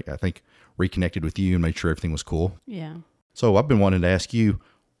chatted. I think reconnected with you and made sure everything was cool. Yeah. So I've been wanting to ask you,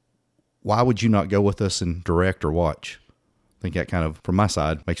 why would you not go with us and direct or watch? I think that kind of, from my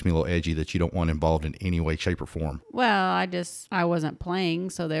side, makes me a little edgy that you don't want involved in any way, shape, or form. Well, I wasn't playing,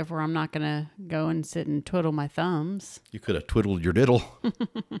 so therefore I'm not going to go and sit and twiddle my thumbs. You could have twiddled your diddle.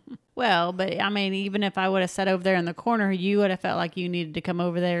 Well, but I mean, even if I would have sat over there in the corner, you would have felt like you needed to come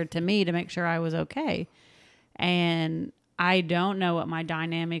over there to me to make sure I was okay. And I don't know what my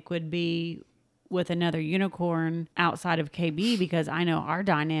dynamic would be with another unicorn outside of KB, because I know our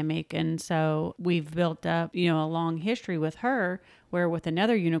dynamic. And so we've built up, a long history with her, where with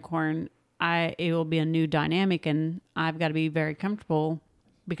another unicorn, it will be a new dynamic, and I've got to be very comfortable,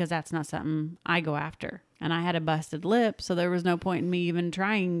 because that's not something I go after. And I had a busted lip, so there was no point in me even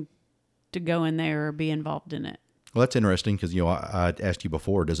trying to go in there or be involved in it. Well, that's interesting, because, I asked you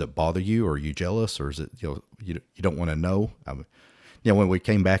before, does it bother you, or are you jealous, or is it, you don't want to know? When we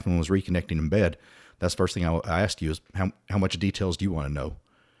came back and was reconnecting in bed, that's the first thing I asked you is how much details do you want to know?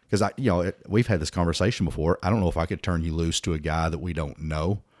 Because we've had this conversation before. I don't know if I could turn you loose to a guy that we don't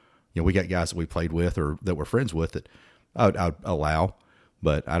know. We got guys that we played with or that we're friends with that I'd allow,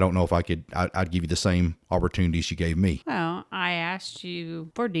 but I don't know if I could. I'd give you the same opportunities you gave me. Well, I asked you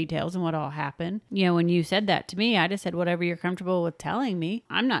for details and what all happened. When you said that to me, I just said whatever you're comfortable with telling me.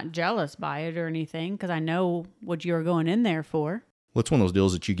 I'm not jealous by it or anything, because I know what you're going in there for. Well, it's one of those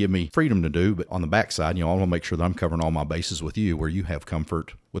deals that you give me freedom to do, but on the backside, I want to make sure that I'm covering all my bases with you, where you have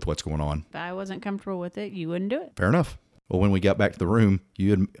comfort with what's going on. If I wasn't comfortable with it, you wouldn't do it. Fair enough. Well, when we got back to the room,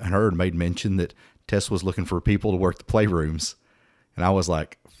 you and her made mention that Tess was looking for people to work the playrooms. And I was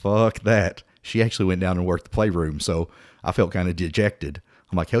like, fuck that. She actually went down and worked the playroom, so I felt kind of dejected.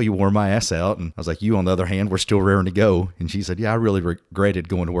 I'm like, hell, you wore my ass out. And I was like, you, on the other hand, were still raring to go. And she said, yeah, I really regretted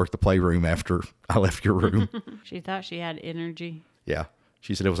going to work the playroom after I left your room. She thought she had energy. Yeah.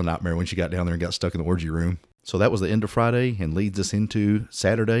 She said it was a nightmare when she got down there and got stuck in the orgy room. So that was the end of Friday and leads us into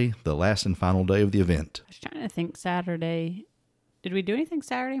Saturday, the last and final day of the event. I was trying to think Saturday. Did we do anything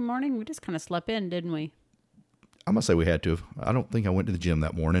Saturday morning? We just kind of slept in, didn't we? I must say we had to. I don't think I went to the gym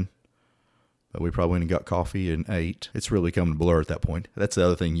that morning. But we probably went and got coffee and ate. It's really come to blur at that point. That's the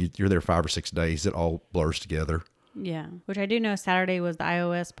other thing. You're there 5 or 6 days. It all blurs together. Yeah, which I do know Saturday was the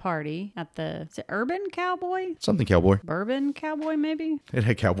iOS party at is it Urban Cowboy? Something Cowboy. Bourbon Cowboy, maybe? It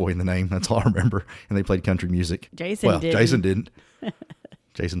had Cowboy in the name. That's all I remember. And they played country music. Jason didn't.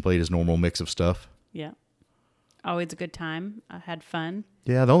 Jason played his normal mix of stuff. Yeah. Always a good time. I had fun.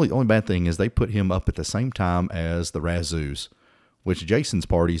 Yeah, the only bad thing is they put him up at the same time as the Razzoos, which Jason's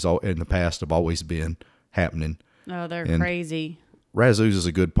parties in the past have always been happening. Oh, they're crazy. Razzoos is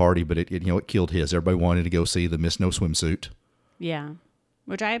a good party, but it killed his. Everybody wanted to go see the Miss No Swimsuit. Yeah,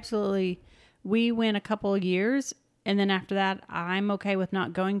 which we went a couple of years, and then after that, I'm okay with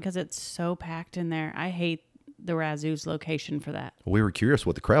not going because it's so packed in there. I hate the Razzoos location for that. We were curious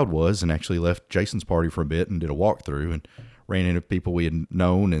what the crowd was and actually left Jason's party for a bit and did a walkthrough and ran into people we had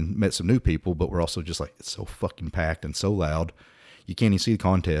known and met some new people, but we're also just like, it's so fucking packed and so loud. You can't even see the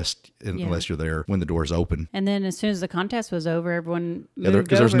contest unless you're there when the doors open. And then as soon as the contest was over, everyone moved over.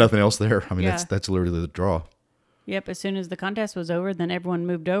 Because there's nothing else there. I mean, that's literally the draw. Yep. As soon as the contest was over, then everyone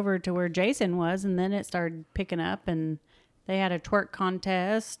moved over to where Jason was, and then it started picking up, and they had a twerk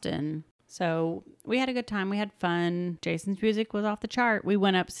contest, and so we had a good time. We had fun. Jason's music was off the chart. We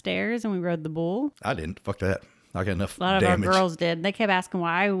went upstairs and we rode the bull. I didn't. Fuck that. I got enough damage. A lot of our girls did. They kept asking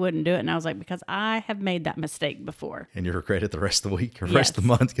why I wouldn't do it. And I was like, because I have made that mistake before. And you regret it the rest of the week or rest of the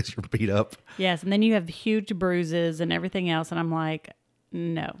month because you're beat up. Yes. And then you have huge bruises and everything else. And I'm like,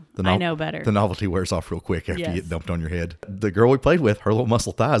 no, I know better. The novelty wears off real quick after you get dumped on your head. The girl we played with, her little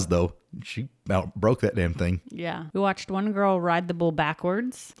muscle thighs, though, she about broke that damn thing. Yeah. We watched one girl ride the bull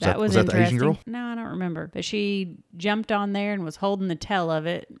backwards. Was that interesting. The Asian girl? No, I don't remember. But she jumped on there and was holding the tail of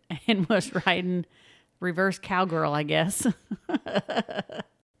it and was riding reverse cowgirl, I guess. But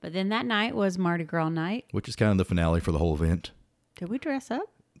then that night was Mardi Gras night. Which is kind of the finale for the whole event. Did we dress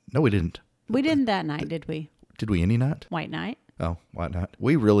up? No, we didn't. We didn't that night, did we? Did we any night? White night. Oh, why not?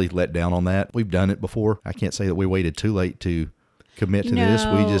 We really let down on that. We've done it before. I can't say that we waited too late to commit to this.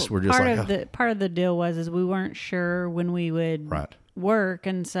 We're just part of the deal was we weren't sure when we would work,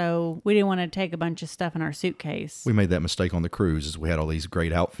 and so we didn't want to take a bunch of stuff in our suitcase. We made that mistake on the cruise, as we had all these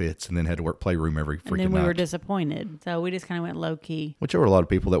great outfits and then had to work playroom every freaking night. And then we were disappointed, so we just kind of went low key. Which there were a lot of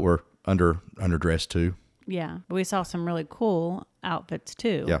people that were underdressed too. Yeah, but we saw some really cool outfits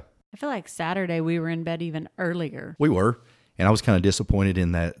too. Yeah. I feel like Saturday we were in bed even earlier. We were. And I was kind of disappointed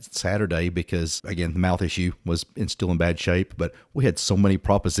in that Saturday because, again, the mouth issue was still in bad shape, but we had so many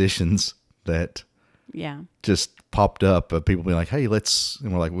propositions that just popped up of people being like, hey, and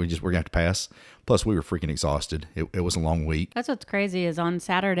we're like, we're going to have to pass. Plus, we were freaking exhausted. It was a long week. That's what's crazy is on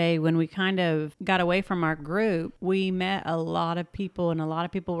Saturday when we kind of got away from our group, we met a lot of people and a lot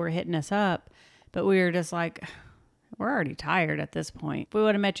of people were hitting us up, but we were just like, we're already tired at this point. If we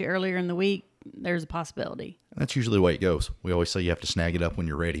would have met you earlier in the week, there's a possibility. That's usually the way it goes. We always say you have to snag it up when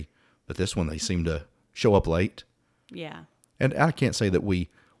you're ready. But this one, they seem to show up late. Yeah. And I can't say that we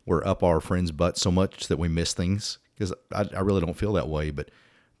were up our friends' butts so much that we missed things, because I really don't feel that way. But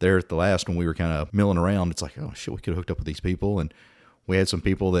there at the last, when we were kind of milling around, it's like, oh, shit, we could have hooked up with these people. And we had some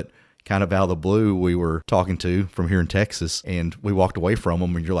people that kind of out of the blue we were talking to from here in Texas, and we walked away from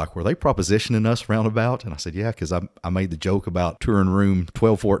them, and you're like, were they propositioning us roundabout? And I said, yeah, because I made the joke about touring room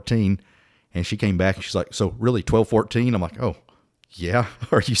 1214. And she came back and she's like, so really 1214? I'm like, oh, yeah.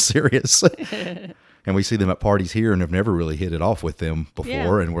 Are you serious? And we see them at parties here and have never really hit it off with them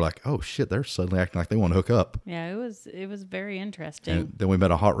before. Yeah. And we're like, oh, shit, they're suddenly acting like they want to hook up. Yeah, it was very interesting. And then we met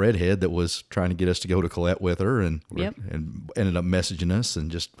a hot redhead that was trying to get us to go to Colette with her and ended up messaging us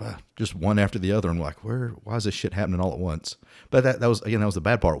and just one after the other. And we're like, why is this shit happening all at once? But that was the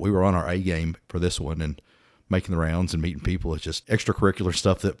bad part. We were on our A game for this one and making the rounds and meeting people. It's just extracurricular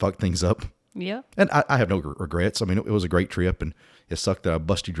stuff that fucked things up. Yeah. And I have no regrets. I mean, it was a great trip, and it sucked that I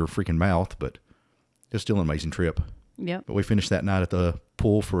busted your freaking mouth, but it's still an amazing trip. Yep. But we finished that night at the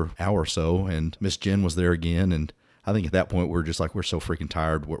pool for an hour or so, and Miss Jen was there again, and I think at that point we're just like, we're so freaking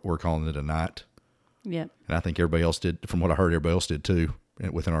tired, we're calling it a night. Yep. And I think everybody else did, from what I heard, everybody else did too,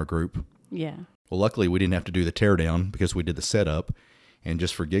 within our group. Yeah. Well, luckily we didn't have to do the teardown because we did the setup, and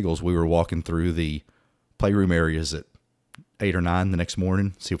just for giggles, we were walking through the playroom areas at 8 or 9 the next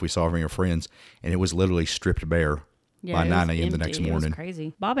morning, see if we saw any of our friends, and it was literally stripped bare by 9 a.m. the next morning. It was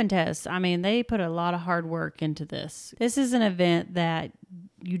crazy. Bob and Tess, I mean, they put a lot of hard work into this. This is an event that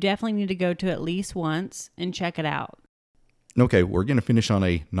you definitely need to go to at least once and check it out. Okay, we're going to finish on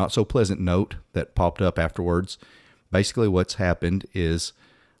a not so pleasant note that popped up afterwards. Basically, what's happened is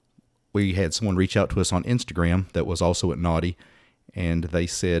we had someone reach out to us on Instagram that was also at Naughty, and they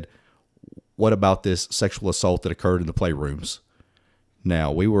said, what about this sexual assault that occurred in the playrooms?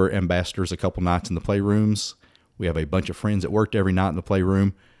 Now, we were ambassadors a couple nights in the playrooms. We have a bunch of friends that worked every night in the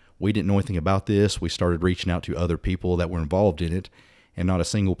playroom. We didn't know anything about this. We started reaching out to other people that were involved in it, and not a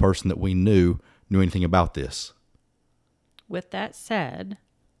single person that we knew anything about this. With that said,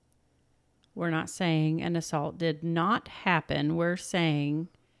 we're not saying an assault did not happen. We're saying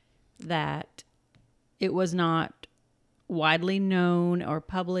that it was not widely known or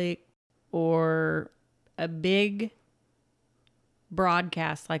public or a big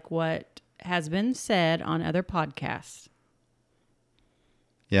broadcast like what has been said on other podcasts.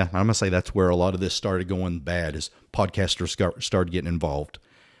 Yeah, I'm going to say that's where a lot of this started going bad, is podcasters started getting involved.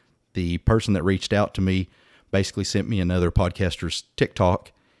 The person that reached out to me basically sent me another podcaster's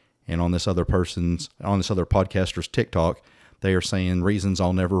TikTok, and on this other podcaster's TikTok, they are saying reasons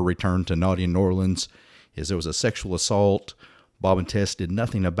I'll never return to Naughty in New Orleans is there was a sexual assault. Bob and Tess did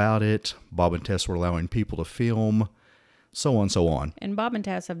nothing about it. Bob and Tess were allowing people to film, so on and so on. And Bob and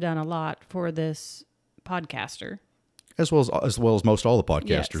Tess have done a lot for this podcaster. As well as most all the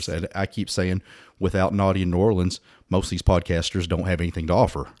podcasters. Yes. And I keep saying, without Naughty in New Orleans, most of these podcasters don't have anything to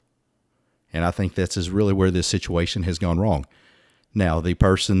offer. And I think that's really where this situation has gone wrong. Now, the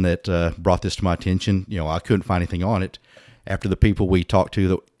person that brought this to my attention, I couldn't find anything on it. After the people we talked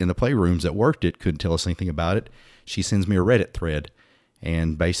to in the playrooms that worked it couldn't tell us anything about it, she sends me a Reddit thread.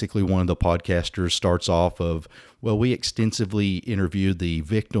 And basically one of the podcasters starts off of, well, we extensively interviewed the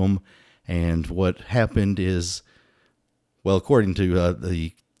victim, and what happened is, well, according to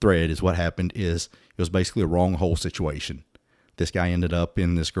the thread, is what happened is it was basically a wrong hole situation. This guy ended up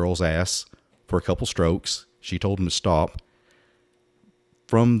in this girl's ass for a couple strokes. She told him to stop.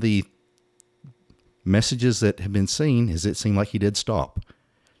 From the messages that have been seen, it seemed like he did stop.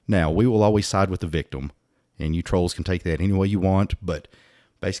 Now, we will always side with the victim, and you trolls can take that any way you want, but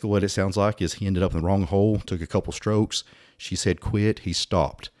basically what it sounds like is he ended up in the wrong hole, took a couple strokes. She said quit, he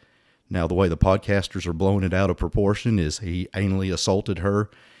stopped. Now, the way the podcasters are blowing it out of proportion is he anally assaulted her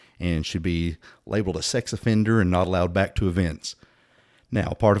and should be labeled a sex offender and not allowed back to events. Now,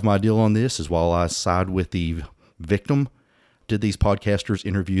 part of my deal on this is while I side with the victim, did these podcasters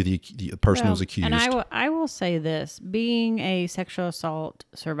interview the person who was accused? And I will say this, being a sexual assault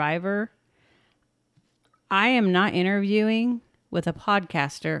survivor, I am not interviewing with a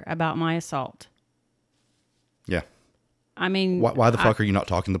podcaster about my assault. Yeah. I mean... Why the fuck are you not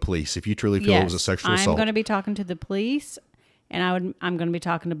talking to the police if you truly feel it was a sexual assault? I'm going to be talking to the police, And I'm going to be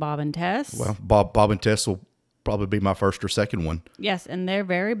talking to Bob and Tess. Well, Bob and Tess will probably be my first or second one. Yes, and they're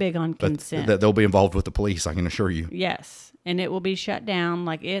very big on consent. They'll be involved with the police, I can assure you. Yes, and it will be shut down.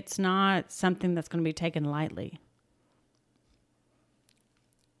 Like, it's not something that's going to be taken lightly.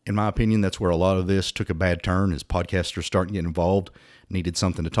 In my opinion, that's where a lot of this took a bad turn, is podcasters starting to get involved, needed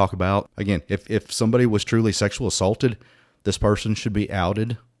something to talk about. Again, if somebody was truly sexual assaulted, this person should be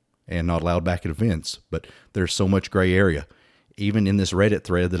outed and not allowed back at events. But there's so much gray area. Even in this Reddit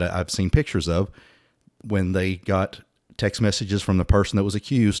thread that I've seen pictures of, when they got text messages from the person that was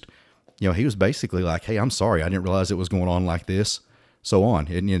accused, he was basically like, hey, I'm sorry, I didn't realize it was going on like this, so on.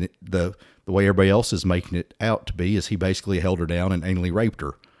 And the way everybody else is making it out to be is he basically held her down and anally raped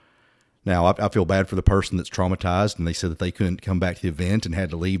her. Now, I feel bad for the person that's traumatized, and they said that they couldn't come back to the event and had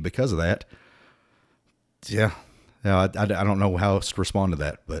to leave because of that. Yeah, I don't know how else to respond to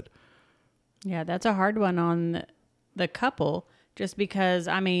that, but... Yeah, that's a hard one on the couple, just because,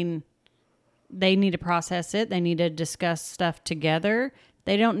 they need to process it. They need to discuss stuff together.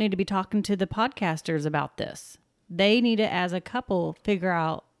 They don't need to be talking to the podcasters about this. They need to, as a couple, figure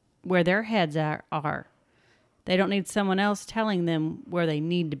out where their heads are. They don't need someone else telling them where they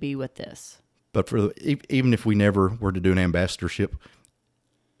need to be with this. But even if we never were to do an ambassadorship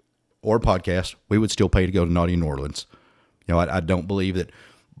or podcast, we would still pay to go to Naughty New Orleans. I don't believe that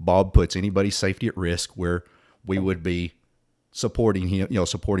Bob puts anybody's safety at risk where we would be supporting him,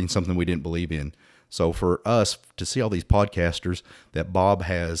 supporting something we didn't believe in. So for us to see all these podcasters that Bob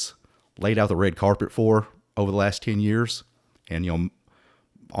has laid out the red carpet for over the last 10 years, and,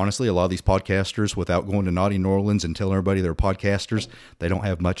 honestly, a lot of these podcasters, without going to Naughty New Orleans and telling everybody they're podcasters, they don't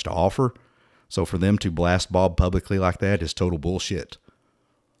have much to offer. So for them to blast Bob publicly like that is total bullshit.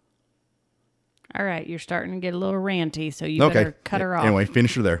 All right, you're starting to get a little ranty, so you better cut her off. Anyway,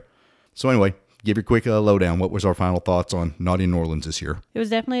 finish her there. So anyway, give your quick lowdown. What was our final thoughts on Naughty New Orleans this year? It was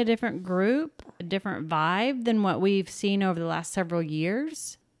definitely a different group, a different vibe than what we've seen over the last several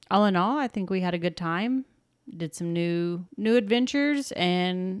years. All in all, I think we had a good time. Did some new adventures,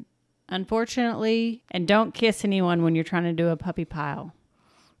 and unfortunately, and don't kiss anyone when you're trying to do a puppy pile.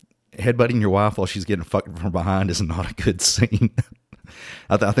 Headbutting your wife while she's getting fucked from behind is not a good scene.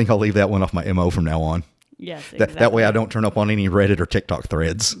 I think I'll leave that one off my MO from now on. Yes, exactly. That way I don't turn up on any Reddit or TikTok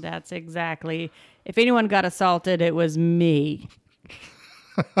threads. That's exactly. If anyone got assaulted, it was me.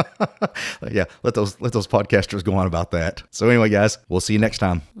 Yeah, let those podcasters go on about that. So anyway, guys, we'll see you next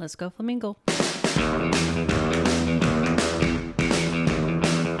time. Let's go Flamingo.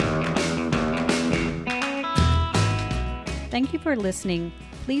 Thank you for listening.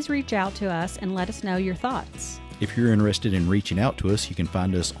 Please reach out to us and let us know your thoughts. If you're interested in reaching out to us, you can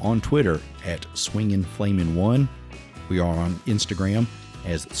find us on Twitter at SwinginFlamin1. We are on Instagram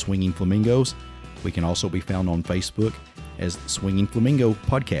as Swinging Flamingos. We can also be found on Facebook as Swinging Flamingo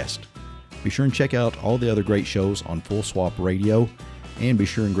Podcast. Be sure and check out all the other great shows on Full Swap Radio, and be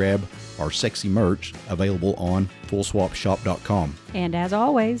sure and grab our sexy merch available on FullSwapShop.com. And as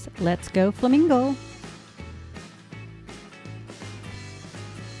always, let's go Flamingo.